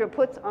 Devendra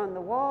puts on the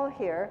wall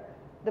here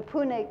the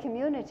Pune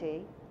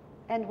community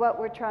and what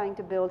we're trying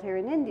to build here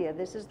in India.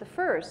 This is the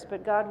first,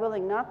 but God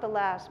willing, not the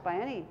last by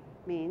any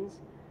means,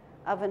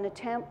 of an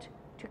attempt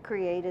to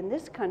create in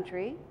this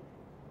country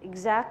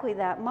exactly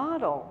that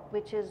model,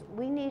 which is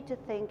we need to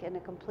think in a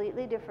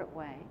completely different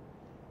way.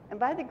 And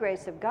by the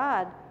grace of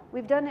God,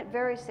 we've done it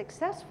very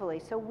successfully,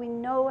 so we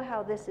know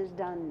how this is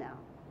done now.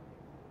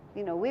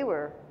 You know, we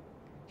were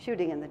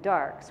shooting in the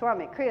dark.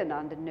 Swami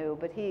Kriyananda knew,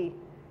 but he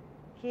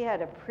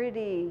had a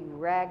pretty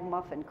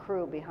ragamuffin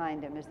crew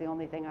behind him, is the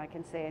only thing I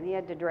can say, and he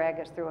had to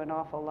drag us through an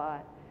awful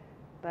lot.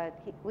 But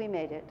we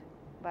made it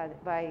by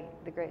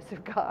the grace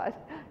of God.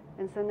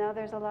 And so now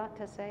there's a lot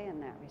to say in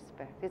that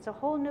respect. It's a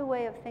whole new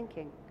way of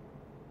thinking.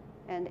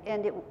 And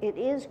it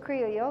is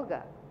Kriya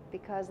Yoga,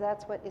 because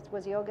that's what it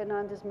was,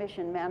 Yogananda's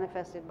mission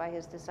manifested by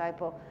his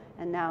disciple,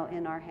 and now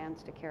in our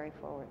hands to carry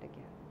forward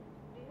again.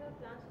 Do you have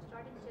plans to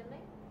start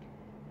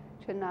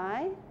in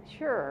Chennai? Chennai?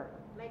 Sure.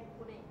 Like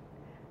Pune?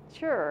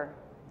 Sure.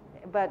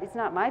 But it's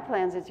not my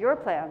plans, it's your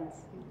plans.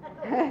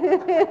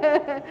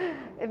 I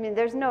mean,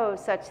 there's no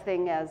such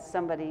thing as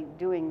somebody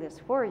doing this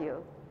for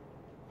you.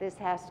 This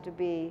has to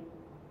be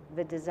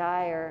the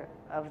desire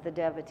of the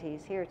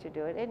devotees here to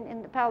do it.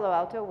 In Palo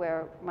Alto,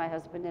 where my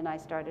husband and I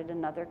started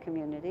another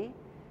community,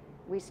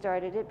 we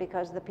started it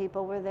because the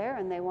people were there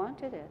and they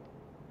wanted it.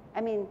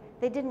 I mean,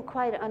 they didn't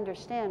quite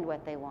understand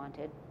what they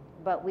wanted,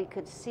 but we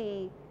could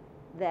see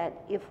that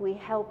if we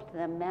helped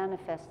them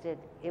manifest it,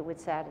 it would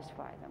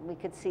satisfy them. We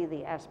could see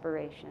the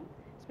aspiration.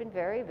 It's been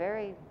very,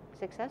 very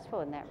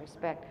successful in that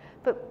respect.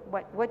 But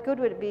what good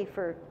would it be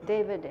for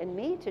David and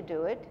me to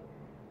do it?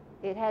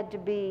 It had to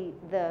be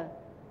the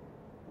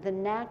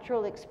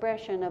natural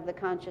expression of the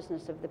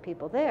consciousness of the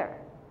people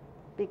there,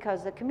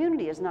 because the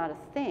community is not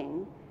a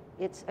thing.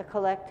 It's a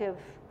collective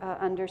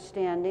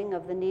understanding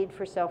of the need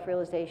for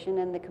self-realization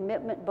and the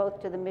commitment both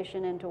to the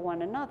mission and to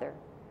one another.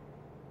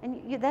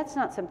 And that's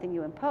not something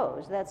you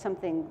impose. That's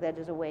something that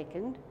is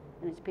awakened,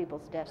 and it's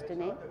people's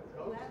destiny.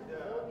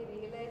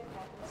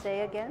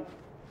 Say again?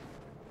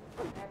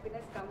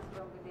 Happiness comes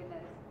from within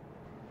us.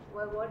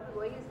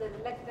 Why is the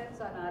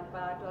reluctance on our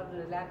part or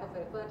the lack of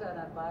effort on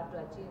our part to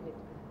achieve it?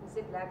 Is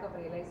it lack of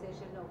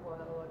realization of what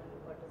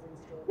is in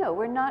store? No,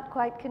 we're not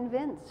quite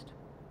convinced.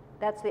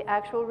 That's the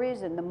actual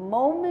reason. The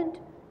moment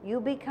you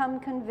become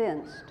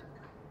convinced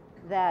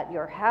that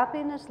your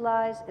happiness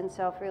lies in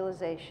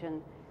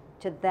self-realization,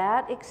 to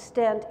that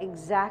extent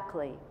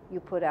exactly, you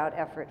put out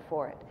effort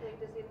for it. So it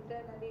is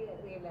internally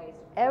realized.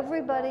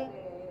 Everybody.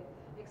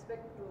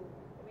 Expect to,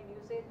 I mean, you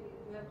said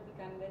you have to be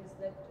convinced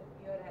that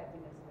your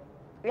happiness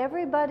will.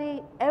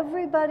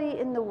 Everybody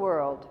in the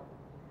world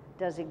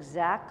does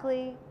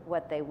exactly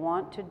what they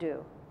want to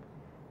do.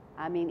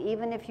 I mean,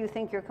 even if you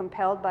think you're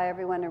compelled by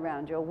everyone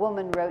around you. A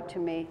woman wrote to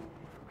me,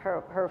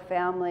 her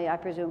family, I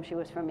presume she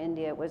was from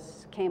India,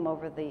 came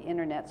over the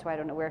internet, so I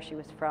don't know where she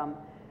was from.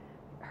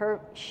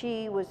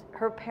 She was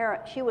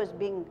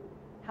being,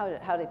 how do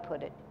they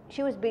put it?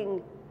 She was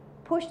being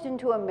pushed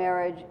into a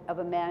marriage of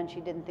a man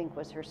she didn't think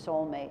was her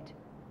soulmate.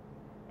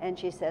 And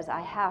she says,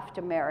 I have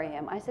to marry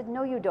him. I said,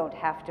 no, you don't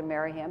have to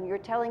marry him. You're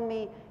telling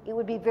me it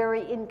would be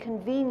very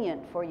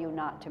inconvenient for you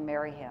not to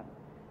marry him.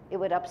 It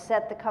would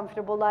upset the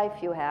comfortable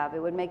life you have.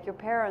 It would make your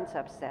parents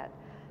upset.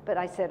 But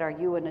I said, are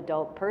you an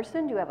adult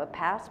person? Do you have a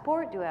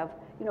passport? Do you have,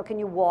 can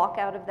you walk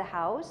out of the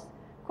house?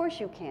 Of course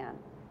you can.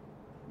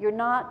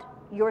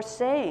 You're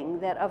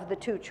saying that of the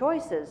two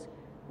choices,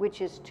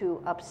 which is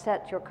to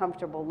upset your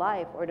comfortable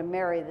life or to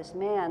marry this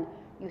man,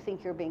 you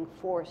think you're being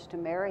forced to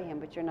marry him,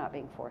 but you're not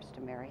being forced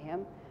to marry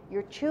him.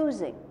 You're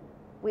choosing.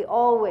 We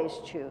always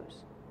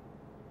choose.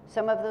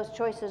 Some of those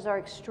choices are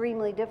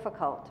extremely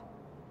difficult,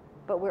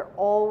 but we're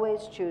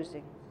always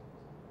choosing.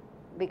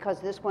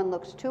 Because this one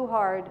looks too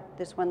hard,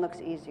 this one looks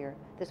easier.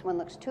 This one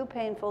looks too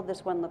painful,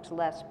 this one looks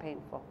less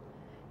painful.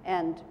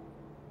 And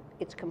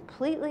it's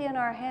completely in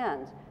our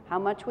hands. How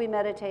much we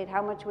meditate,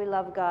 how much we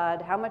love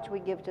God, how much we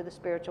give to the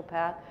spiritual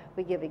path.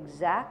 We give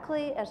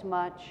exactly as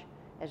much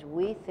as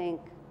we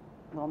think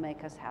will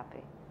make us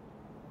happy.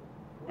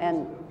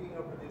 And looking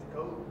after this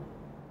cow?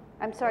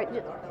 I'm sorry.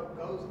 There are a lot of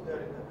cows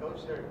there in the cow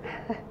shed.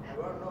 I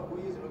want to know who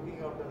is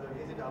looking after them.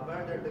 Is it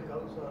abandoned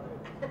cows or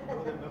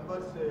do the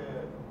members?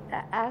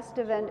 Ask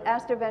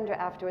Devendra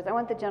afterwards. I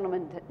want the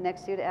gentleman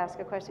next to you to ask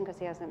a question because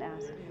he hasn't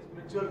asked.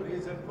 Any spiritual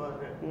reason for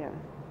that? Yeah.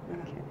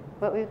 Okay.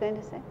 What were you going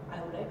to say? I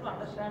would like to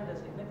understand the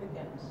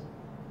significance,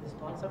 this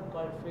concept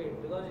called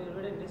fate, because you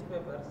read in this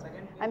paper,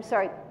 second page. I'm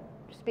sorry,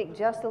 speak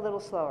just a little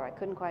slower. I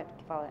couldn't quite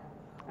follow it.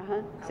 I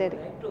would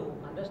like to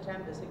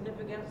understand the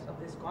significance of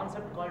this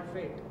concept called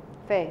fate.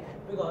 Faith.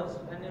 Because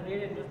when you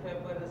read in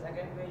newspaper, the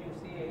second page you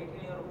see an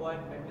 18-year-old boy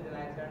met with an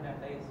accident and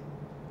dies.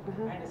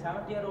 And a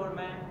 70-year-old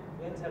man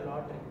wins a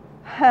lottery.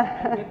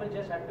 And people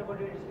just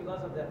attribute it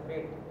because of their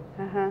fate.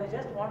 I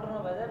just want to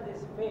know whether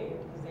this fate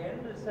is the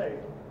end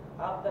result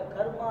of the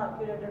karma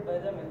accumulated by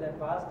them in their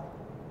past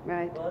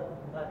birth or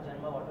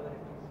janma, whatever it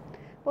is.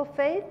 Well,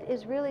 faith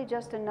is really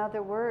just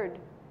another word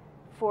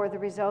for the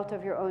result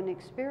of your own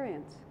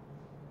experience,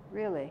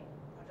 really.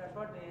 But that's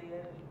what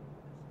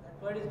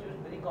that word is used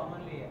very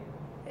commonly.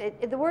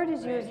 The word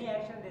is used. Any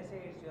action they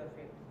say it's your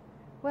faith.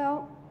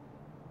 Well,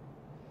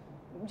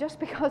 just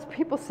because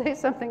people say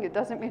something, it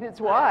doesn't mean it's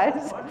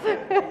wise.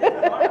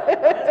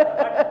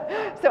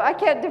 So I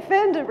can't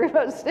defend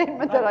a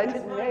statement that I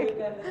didn't make. You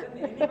can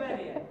listen anywhere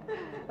here.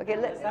 Okay,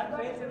 the son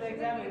fails in the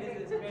exam, it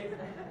is his fate.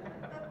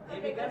 He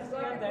becomes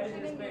student, that is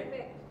his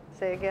fate.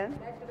 Say again?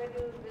 That when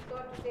you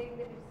resort to saying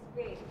that it's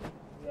fate,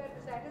 you are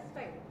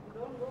satisfied. You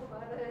don't go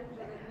further and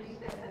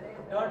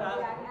don't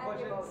ask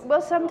questions.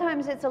 Well,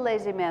 sometimes it's a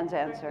lazy man's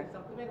answer. To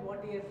supplement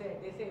what he has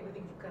said, they say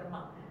everything is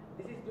karma.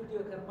 This is due to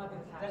your karma.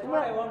 That's Well,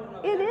 what I want to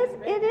know.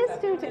 it is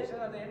due to.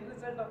 The end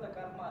result of the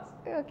karmas.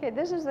 Okay,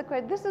 this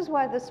is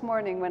why this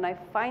morning, when I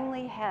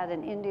finally had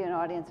an Indian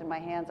audience in my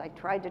hands, I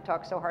tried to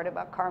talk so hard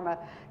about karma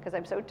because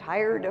I'm so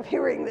tired of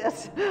hearing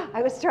this.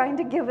 I was trying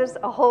to give us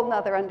a whole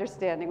nother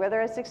understanding.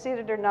 Whether I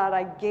succeeded or not,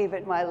 I gave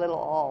it my little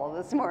all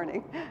this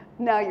morning.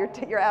 Now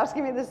you're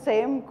asking me the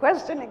same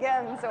question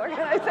again, so what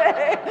can I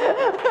say?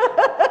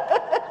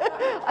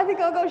 I think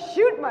I'll go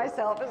shoot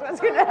myself is what's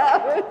going to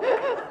happen.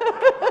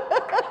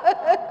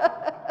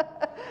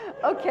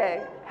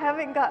 Okay,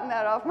 having gotten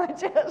that off my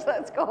chest,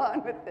 let's go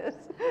on with this.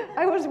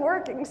 I was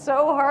working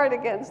so hard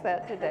against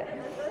that today.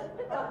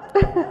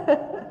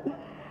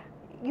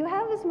 You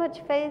have as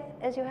much faith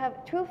as you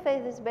have. True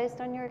faith is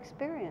based on your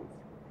experience.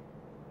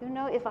 You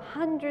know, if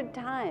 100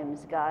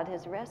 times God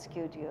has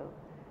rescued you,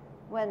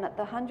 when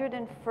the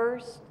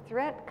 101st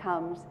threat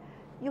comes,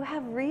 you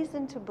have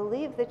reason to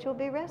believe that you'll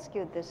be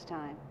rescued this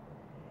time.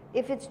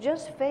 If it's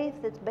just faith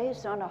that's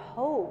based on a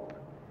hope,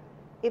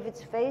 if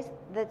it's faith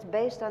that's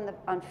based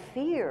on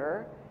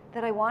fear,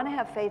 that I want to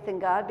have faith in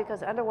God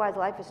because otherwise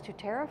life is too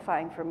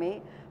terrifying for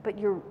me, but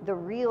the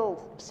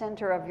real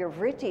center of your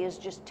vritti is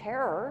just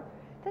terror,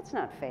 that's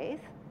not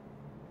faith.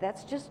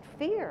 that's just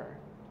fear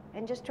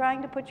and just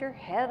trying to put your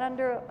head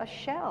under a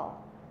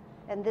shell.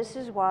 And this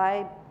is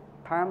why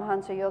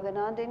Paramhansa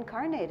Yogananda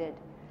incarnated.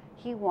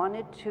 He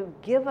wanted to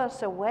give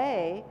us a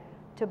way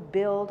to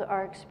build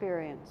our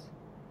experience.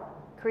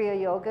 Kriya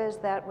Yoga is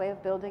that way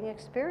of building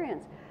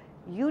experience.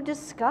 You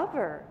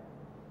discover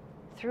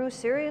through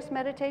serious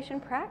meditation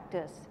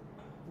practice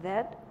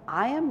that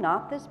I am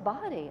not this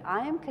body.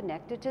 I am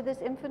connected to this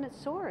infinite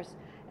source.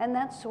 And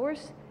that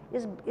source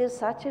is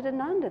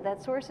Satchidananda.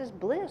 That source is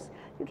bliss.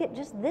 You get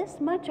just this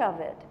much of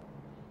it.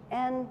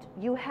 And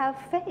you have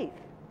faith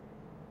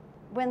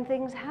when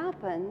things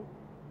happen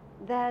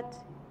that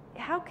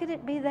how could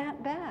it be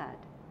that bad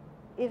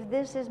if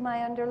this is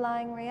my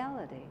underlying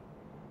reality?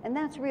 And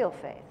that's real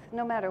faith,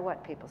 no matter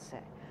what people say.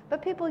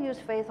 But people use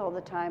faith all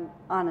the time,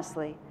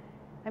 honestly.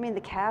 I mean,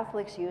 the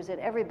Catholics use it,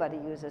 everybody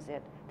uses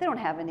it. They don't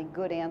have any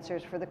good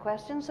answers for the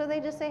question, so they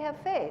just say have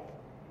faith.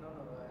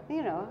 No,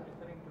 you know.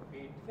 Referring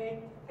to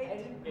fate.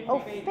 Fate. Oh,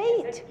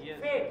 fate. Yes.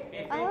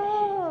 Fate.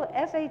 Oh,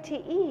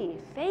 F-A-T-E,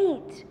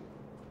 fate.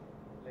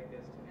 Like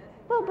destiny.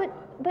 Well,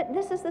 but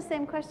this is the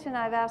same question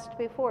I've asked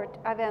before,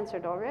 I've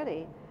answered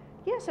already.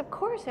 Yes, of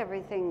course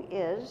everything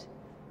is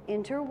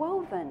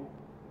interwoven.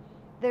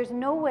 There's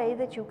no way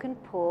that you can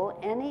pull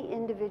any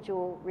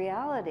individual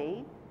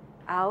reality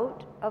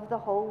out of the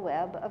whole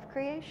web of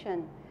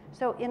creation.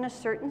 So in a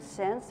certain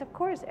sense, of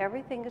course,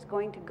 everything is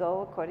going to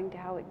go according to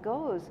how it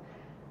goes.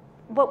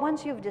 But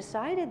once you've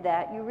decided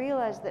that, you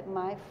realize that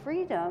my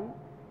freedom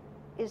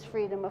is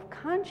freedom of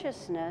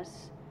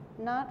consciousness,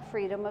 not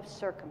freedom of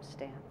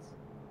circumstance.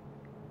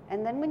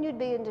 And then when you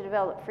begin to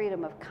develop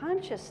freedom of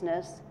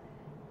consciousness,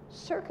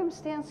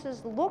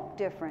 circumstances look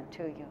different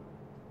to you.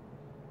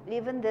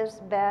 Even this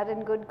bad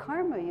and good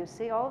karma, you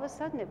see, all of a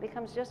sudden it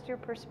becomes just your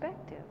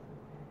perspective.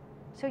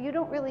 So you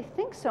don't really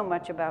think so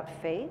much about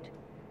fate,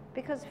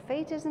 because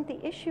fate isn't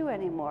the issue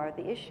anymore.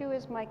 The issue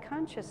is my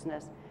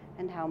consciousness.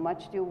 And how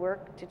much do you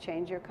work to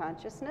change your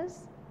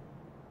consciousness?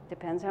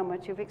 Depends how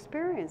much you've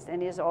experienced.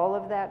 And is all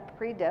of that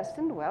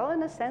predestined? Well,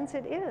 in a sense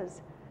it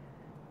is.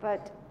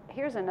 But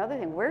here's another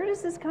thing. Where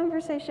does this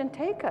conversation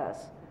take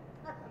us?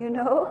 You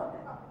know?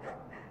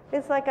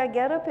 It's like I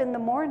get up in the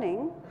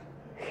morning.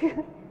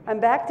 I'm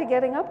back to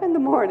getting up in the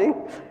morning.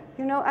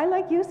 You know, I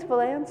like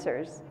useful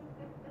answers.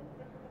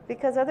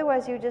 Because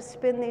otherwise you just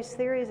spin these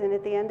theories and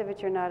at the end of it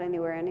you're not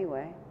anywhere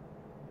anyway.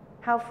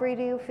 How free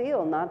do you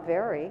feel? Not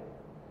very.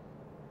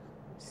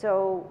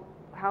 So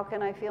how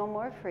can I feel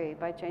more free?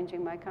 By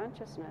changing my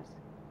consciousness.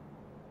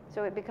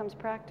 So it becomes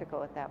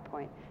practical at that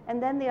point.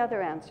 And then the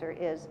other answer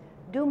is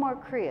do more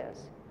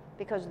kriyas.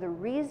 Because the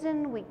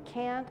reason we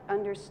can't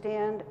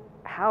understand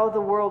how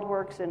the world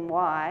works and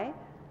why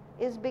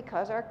is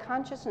because our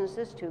consciousness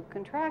is too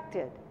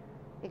contracted.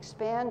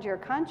 Expand your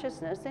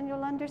consciousness and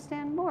you'll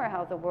understand more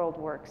how the world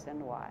works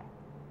and why.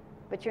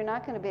 But you're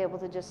not going to be able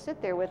to just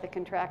sit there with a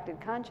contracted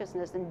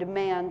consciousness and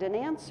demand an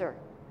answer.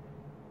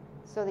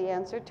 So the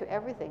answer to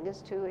everything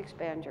is to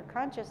expand your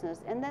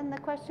consciousness, and then the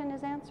question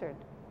is answered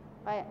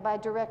by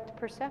direct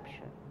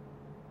perception.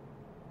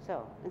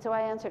 So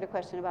I answered a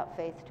question about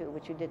faith too,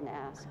 which you didn't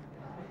ask.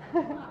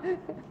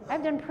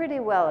 I've done pretty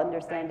well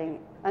understanding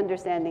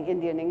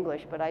Indian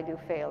English, but I do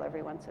fail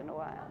every once in a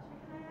while.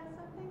 Can I ask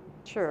something?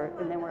 Sure,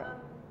 Someone, and then we're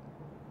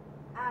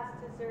asked,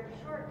 is there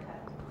a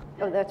shortcut?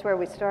 Oh, that's where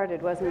we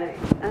started, wasn't it?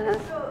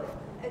 Right. So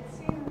it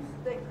seems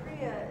that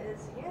Kriya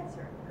is the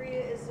answer.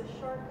 Kriya is a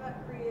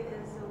shortcut. Kriya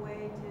is a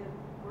way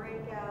to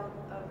break out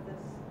of this.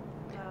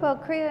 Well,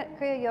 Kriya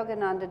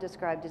Yogananda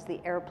described as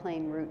the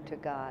airplane route to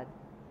God.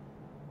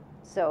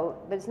 So,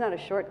 but it's not a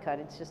shortcut,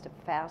 it's just a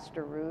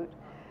faster route.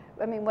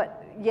 I mean,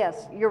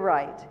 yes, you're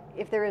right.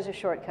 If there is a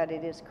shortcut,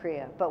 it is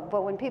Kriya.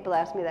 But when people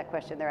ask me that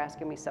question, they're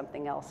asking me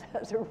something else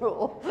as a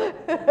rule.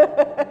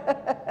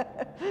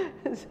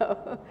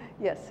 So,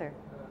 yes, sir.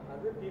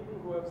 Are there people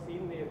who have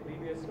seen their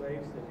previous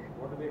lives, and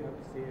what do they have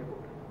to say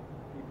about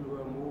it? People who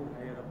have moved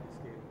higher up the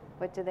scale.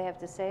 What do they have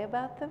to say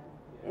about them?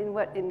 Yeah. In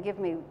what? And give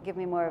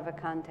me more of a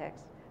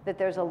context. That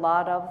there's a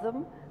lot of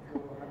them.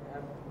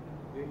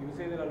 So you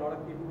say there are a lot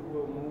of people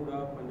who have moved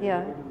up and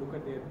they're able to look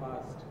at their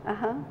past.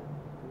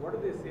 What do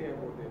they say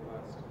about their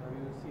past? Have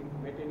you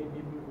met any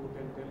people who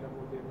can tell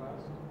about their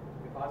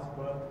past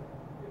birth,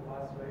 their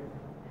past life?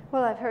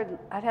 Well,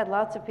 I've had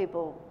lots of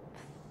people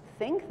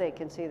think they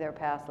can see their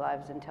past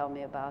lives and tell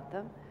me about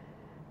them.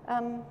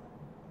 Were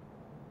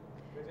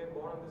they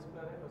born on this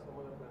planet or some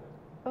other planet?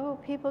 Oh,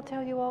 people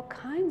tell you all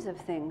kinds of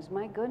things.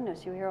 My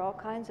goodness, you hear all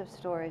kinds of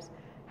stories.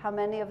 How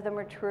many of them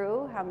are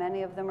true? How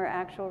many of them are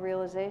actual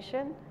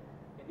realization?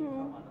 Can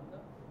you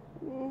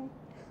from Ananda?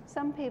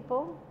 Some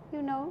people,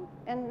 you know,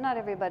 and not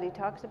everybody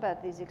talks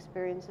about these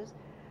experiences.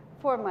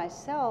 For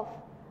myself,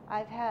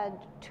 I've had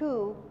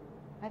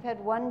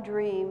one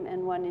dream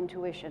and one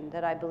intuition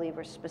that I believe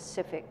are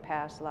specific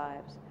past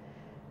lives.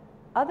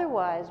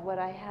 Otherwise, what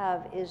I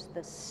have is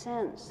the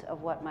sense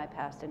of what my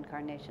past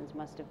incarnations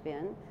must have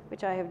been,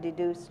 which I have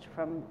deduced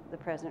from the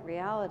present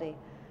reality.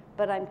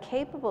 But I'm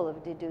capable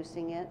of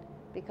deducing it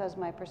because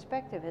my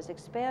perspective has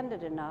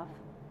expanded enough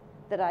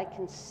that I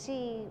can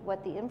see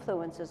what the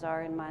influences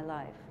are in my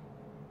life.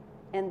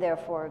 And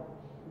therefore,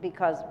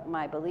 because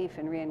my belief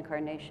in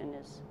reincarnation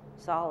is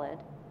solid,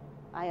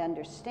 I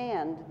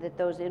understand that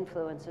those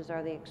influences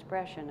are the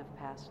expression of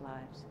past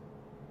lives.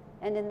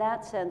 And in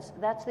that sense,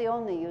 that's the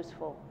only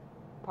useful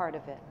part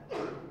of it,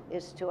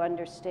 is to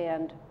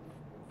understand,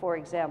 for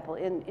example,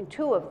 in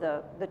two of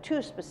the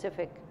two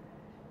specific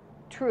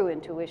true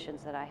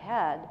intuitions that I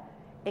had,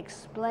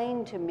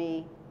 explained to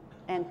me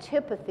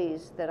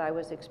antipathies that I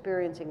was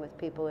experiencing with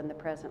people in the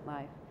present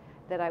life,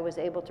 that I was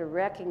able to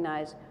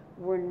recognize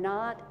were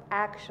not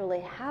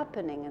actually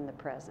happening in the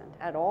present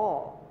at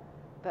all,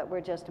 but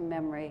were just a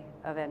memory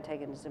of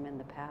antagonism in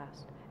the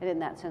past. And in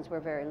that sense, we're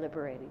very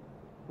liberating,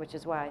 which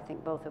is why I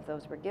think both of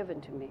those were given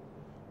to me.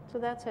 So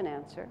that's an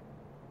answer.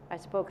 I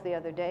spoke the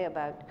other day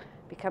about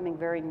becoming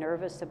very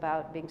nervous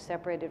about being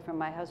separated from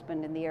my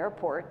husband in the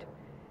airport,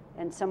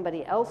 and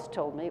somebody else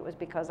told me it was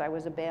because I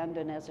was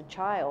abandoned as a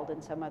child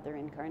in some other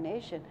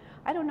incarnation.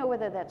 I don't know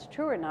whether that's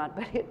true or not,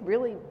 but it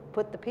really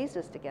put the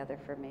pieces together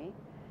for me.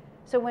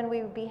 So when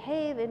we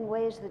behave in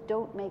ways that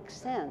don't make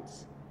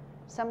sense,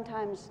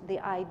 sometimes the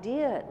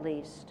idea, at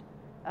least,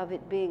 of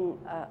it being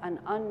an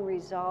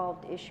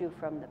unresolved issue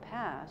from the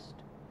past,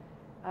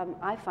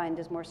 I find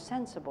is more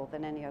sensible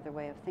than any other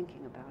way of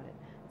thinking about it.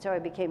 So I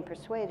became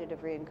persuaded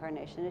of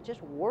reincarnation. It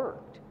just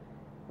worked,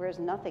 whereas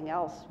nothing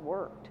else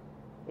worked.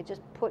 It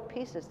just put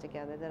pieces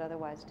together that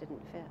otherwise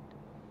didn't fit.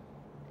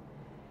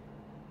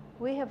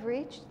 We have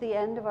reached the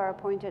end of our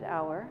appointed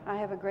hour. I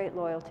have a great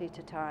loyalty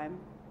to time.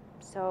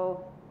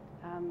 So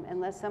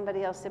unless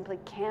somebody else simply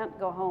can't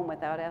go home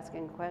without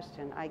asking a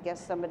question, I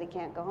guess somebody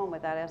can't go home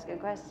without asking a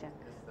question.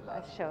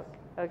 Ashok,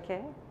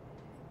 okay?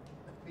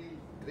 I feel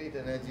great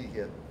energy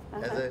here,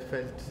 as I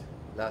felt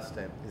last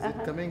time. Is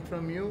it coming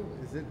from you?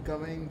 Is it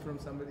coming from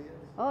somebody else?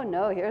 Oh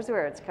no, here's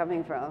where it's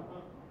coming from.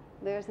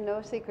 There's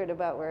no secret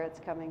about where it's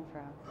coming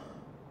from.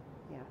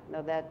 Yeah,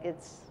 no, that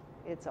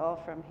it's all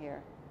from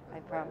here. I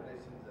promise.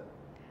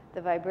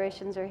 The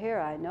vibrations are here.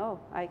 I know.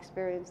 I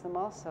experience them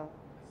also.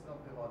 It's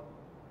not the hall.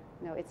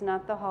 No, it's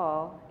not the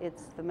hall.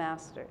 It's the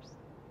masters.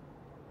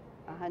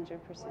 100%. Very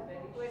short.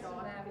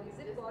 Is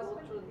it possible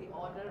go through the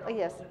order? Oh,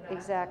 yes,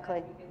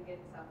 exactly. We can get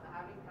some.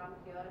 Having come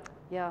here,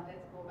 yeah.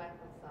 Let's go back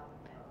with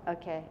some.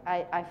 Okay,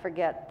 I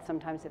forget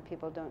sometimes that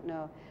people don't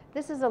know.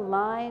 This is a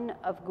line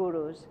of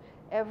gurus.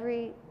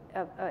 Every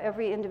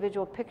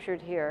individual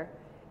pictured here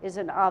is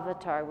an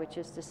avatar, which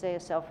is to say a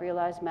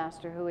self-realized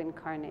master who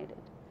incarnated.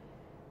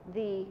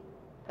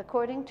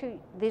 According to,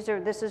 this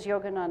is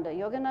Yogananda.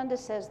 Yogananda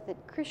says that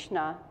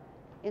Krishna,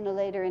 in a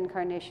later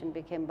incarnation,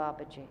 became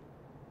Babaji.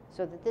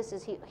 So that this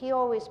is, he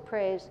always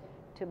prays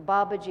to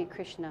Babaji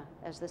Krishna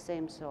as the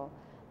same soul.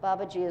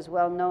 Babaji is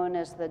well known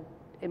as the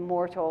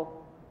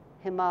immortal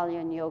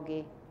Himalayan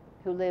yogi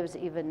who lives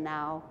even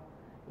now.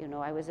 You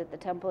know, I was at the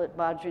temple at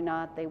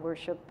Badrinath. They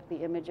worship the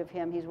image of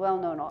him. He's well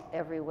known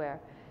everywhere.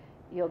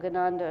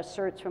 Yogananda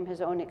asserts from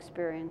his own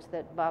experience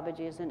that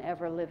Babaji is an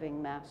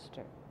ever-living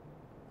master.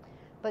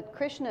 But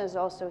Krishna is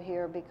also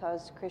here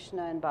because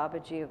Krishna and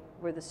Babaji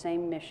were the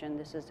same mission.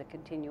 This is a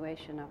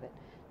continuation of it.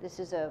 This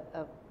is a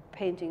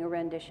painting, a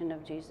rendition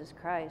of Jesus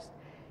Christ.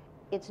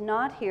 It's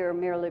not here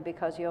merely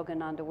because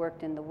Yogananda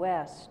worked in the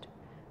West,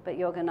 but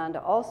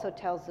Yogananda also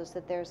tells us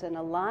that there's an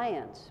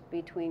alliance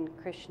between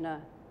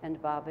Krishna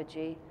and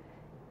Babaji,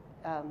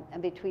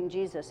 and between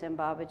Jesus and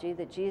Babaji,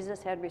 that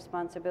Jesus had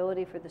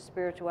responsibility for the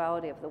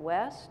spirituality of the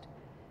West,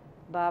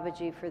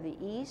 Babaji for the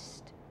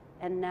East,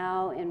 and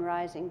now in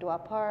Rising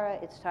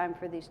Dwapara, it's time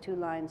for these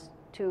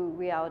two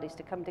realities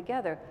to come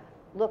together.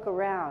 Look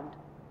around.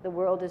 The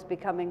world is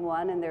becoming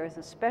one, and there is an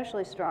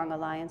especially strong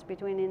alliance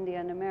between India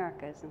and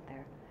America, isn't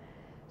there?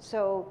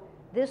 So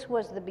this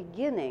was the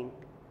beginning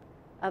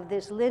of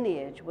this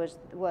lineage, was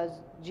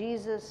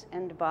Jesus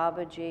and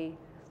Babaji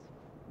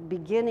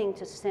beginning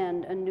to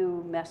send a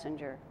new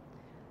messenger.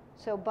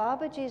 So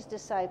Babaji's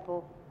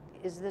disciple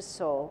is this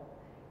soul,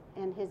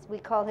 and we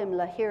call him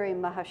Lahiri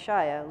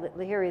Mahashaya,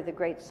 Lahiri the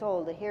great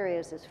soul. Lahiri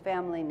is his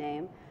family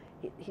name.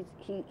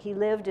 He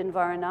lived in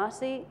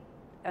Varanasi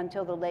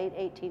until the late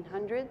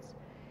 1800s.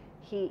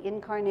 He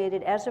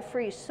incarnated as a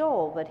free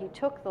soul, but he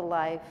took the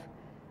life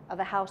of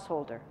a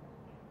householder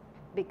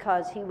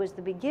because he was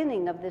the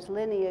beginning of this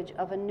lineage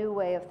of a new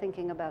way of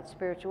thinking about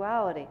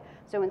spirituality.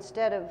 So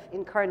instead of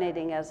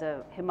incarnating as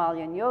a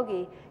Himalayan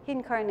yogi, he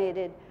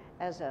incarnated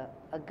as a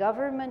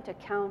government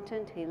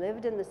accountant. He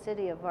lived in the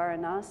city of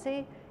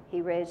Varanasi.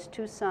 He raised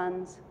 2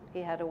 sons.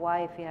 He had a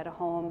wife. He had a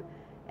home.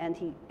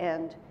 And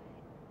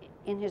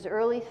in his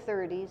early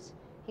 30s,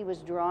 he was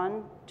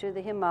drawn to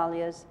the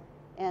Himalayas,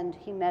 and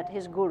he met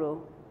his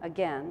guru,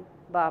 again,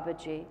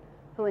 Babaji,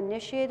 who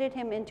initiated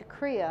him into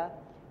Kriya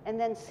and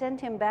then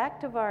sent him back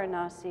to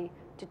Varanasi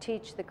to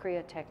teach the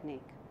Kriya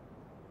technique.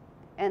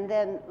 And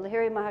then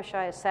Lahiri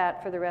Mahashaya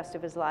sat for the rest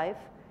of his life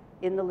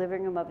in the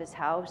living room of his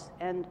house,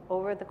 and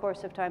over the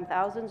course of time,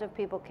 thousands of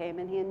people came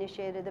and he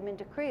initiated them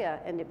into Kriya,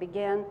 and it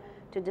began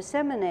to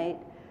disseminate.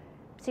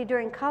 See,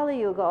 during Kali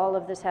Yuga, all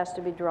of this has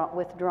to be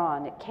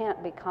withdrawn. It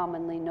can't be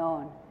commonly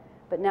known.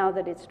 But now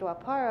that it's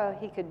Dwapara,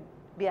 he could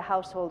be a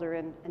householder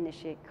and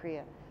initiate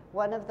Kriya.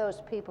 One of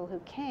those people who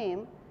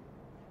came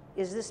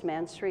is this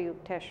man, Sri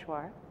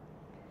Yukteswar.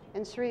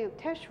 And Sri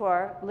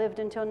Yukteswar lived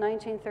until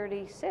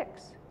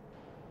 1936.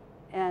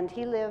 And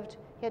he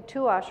had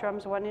two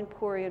ashrams, one in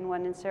Puri and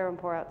one in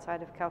Serampore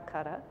outside of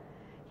Calcutta.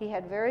 He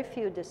had very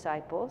few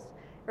disciples.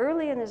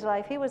 Early in his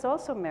life, he was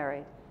also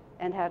married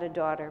and had a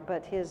daughter,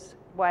 but his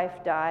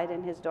wife died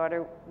and his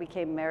daughter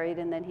became married,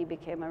 and then he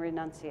became a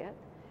renunciate.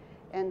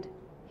 And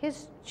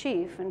his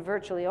chief and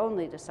virtually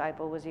only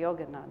disciple was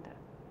Yogananda.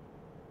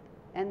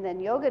 And then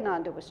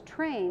Yogananda was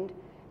trained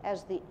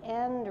as the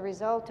end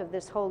result of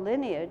this whole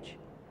lineage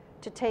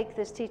to take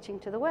this teaching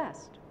to the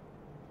West.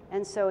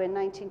 And so in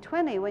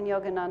 1920, when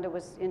Yogananda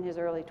was in his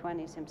early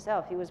 20s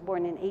himself, he was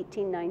born in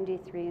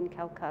 1893 in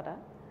Calcutta.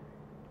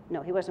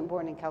 No, he wasn't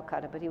born in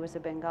Calcutta, but he was a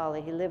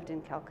Bengali. He lived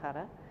in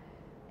Calcutta.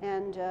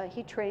 And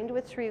he trained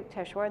with Sri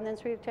Yukteswar, and then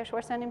Sri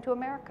Yukteswar sent him to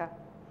America,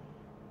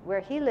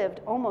 where he lived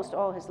almost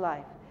all his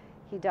life.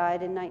 He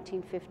died in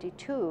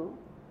 1952,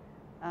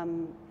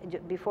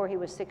 before he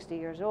was 60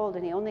 years old,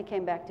 and he only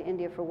came back to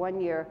India for 1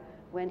 year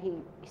when he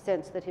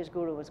sensed that his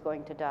guru was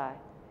going to die.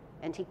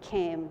 And he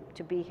came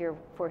to be here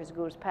for his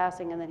guru's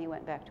passing, and then he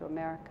went back to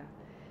America.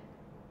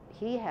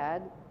 He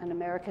had an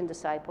American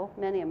disciple,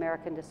 many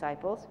American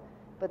disciples,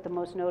 but the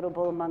most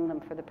notable among them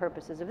for the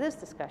purposes of this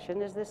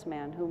discussion is this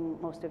man whom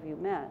most of you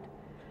met,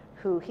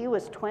 who he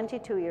was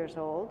 22 years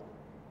old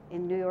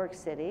in New York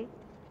City,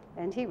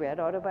 and he read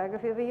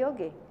Autobiography of a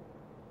Yogi.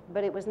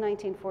 But it was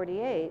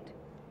 1948,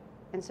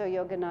 and so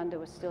Yogananda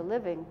was still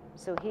living.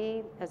 So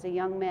he, as a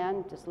young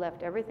man, just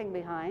left everything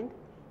behind,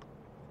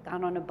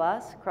 got on a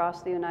bus,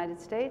 crossed the United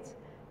States,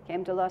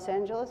 came to Los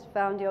Angeles,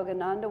 found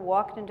Yogananda,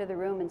 walked into the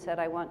room and said,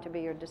 "I want to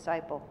be your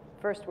disciple."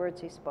 First words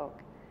he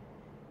spoke.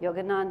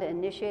 Yogananda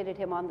initiated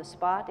him on the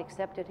spot,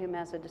 accepted him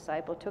as a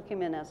disciple, took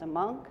him in as a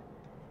monk,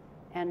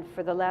 and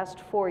for the last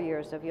 4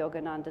 years of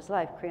Yogananda's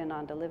life,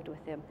 Kriyananda lived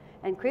with him.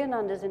 And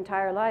Kriyananda's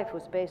entire life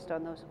was based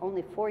on those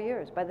only 4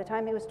 years. By the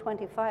time he was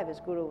 25, his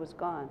guru was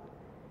gone.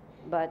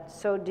 But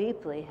so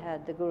deeply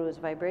had the guru's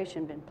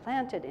vibration been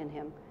planted in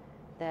him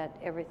that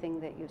everything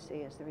that you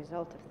see is the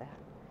result of that.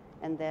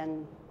 And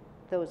then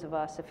those of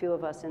us, a few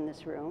of us in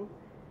this room,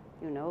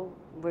 you know,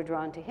 we're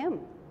drawn to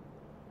him.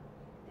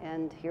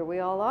 And here we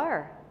all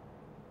are.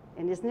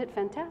 And isn't it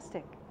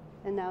fantastic?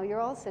 And now you're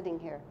all sitting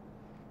here.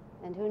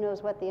 And who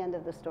knows what the end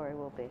of the story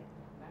will be.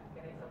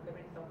 Can I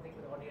supplement something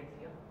to the audience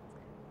here?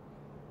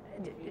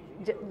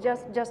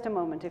 Just a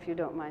moment, if you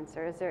don't mind,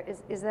 sir.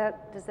 Does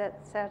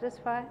that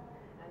satisfy? And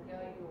here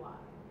you are.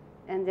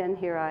 And then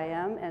here I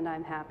am, and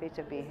I'm happy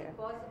to be Is here. it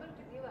possible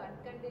to give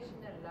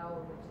unconditional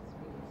love, which has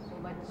been so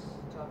much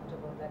talked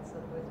about? That's the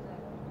question I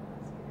want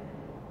to ask.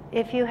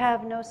 If you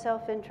have no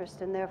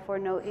self-interest and therefore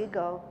no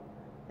ego,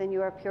 then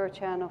you are a pure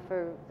channel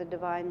for the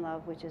divine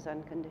love, which is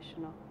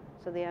unconditional.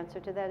 So the answer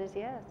to that is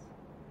yes.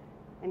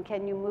 And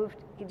can you move?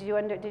 Did you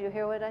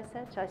hear what I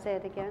said? Shall I say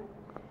it again?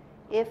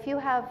 If you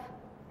have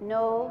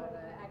no...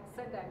 Your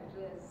accent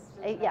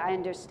and yeah, I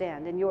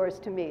understand, and yours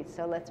to me,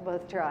 so let's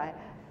both try.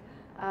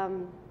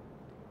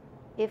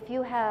 If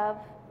you have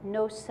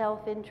no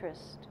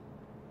self-interest,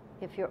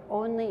 if your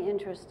only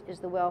interest is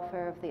the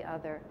welfare of the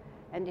other,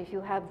 and if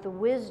you have the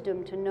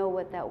wisdom to know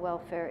what that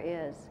welfare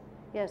is,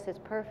 yes, it's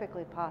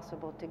perfectly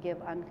possible to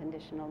give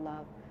unconditional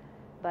love.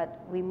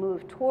 But we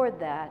move toward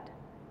that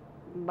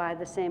by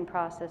the same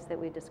process that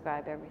we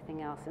describe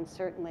everything else. And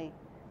certainly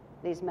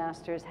these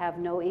masters have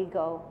no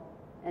ego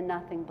and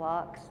nothing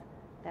blocks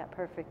that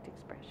perfect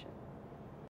expression.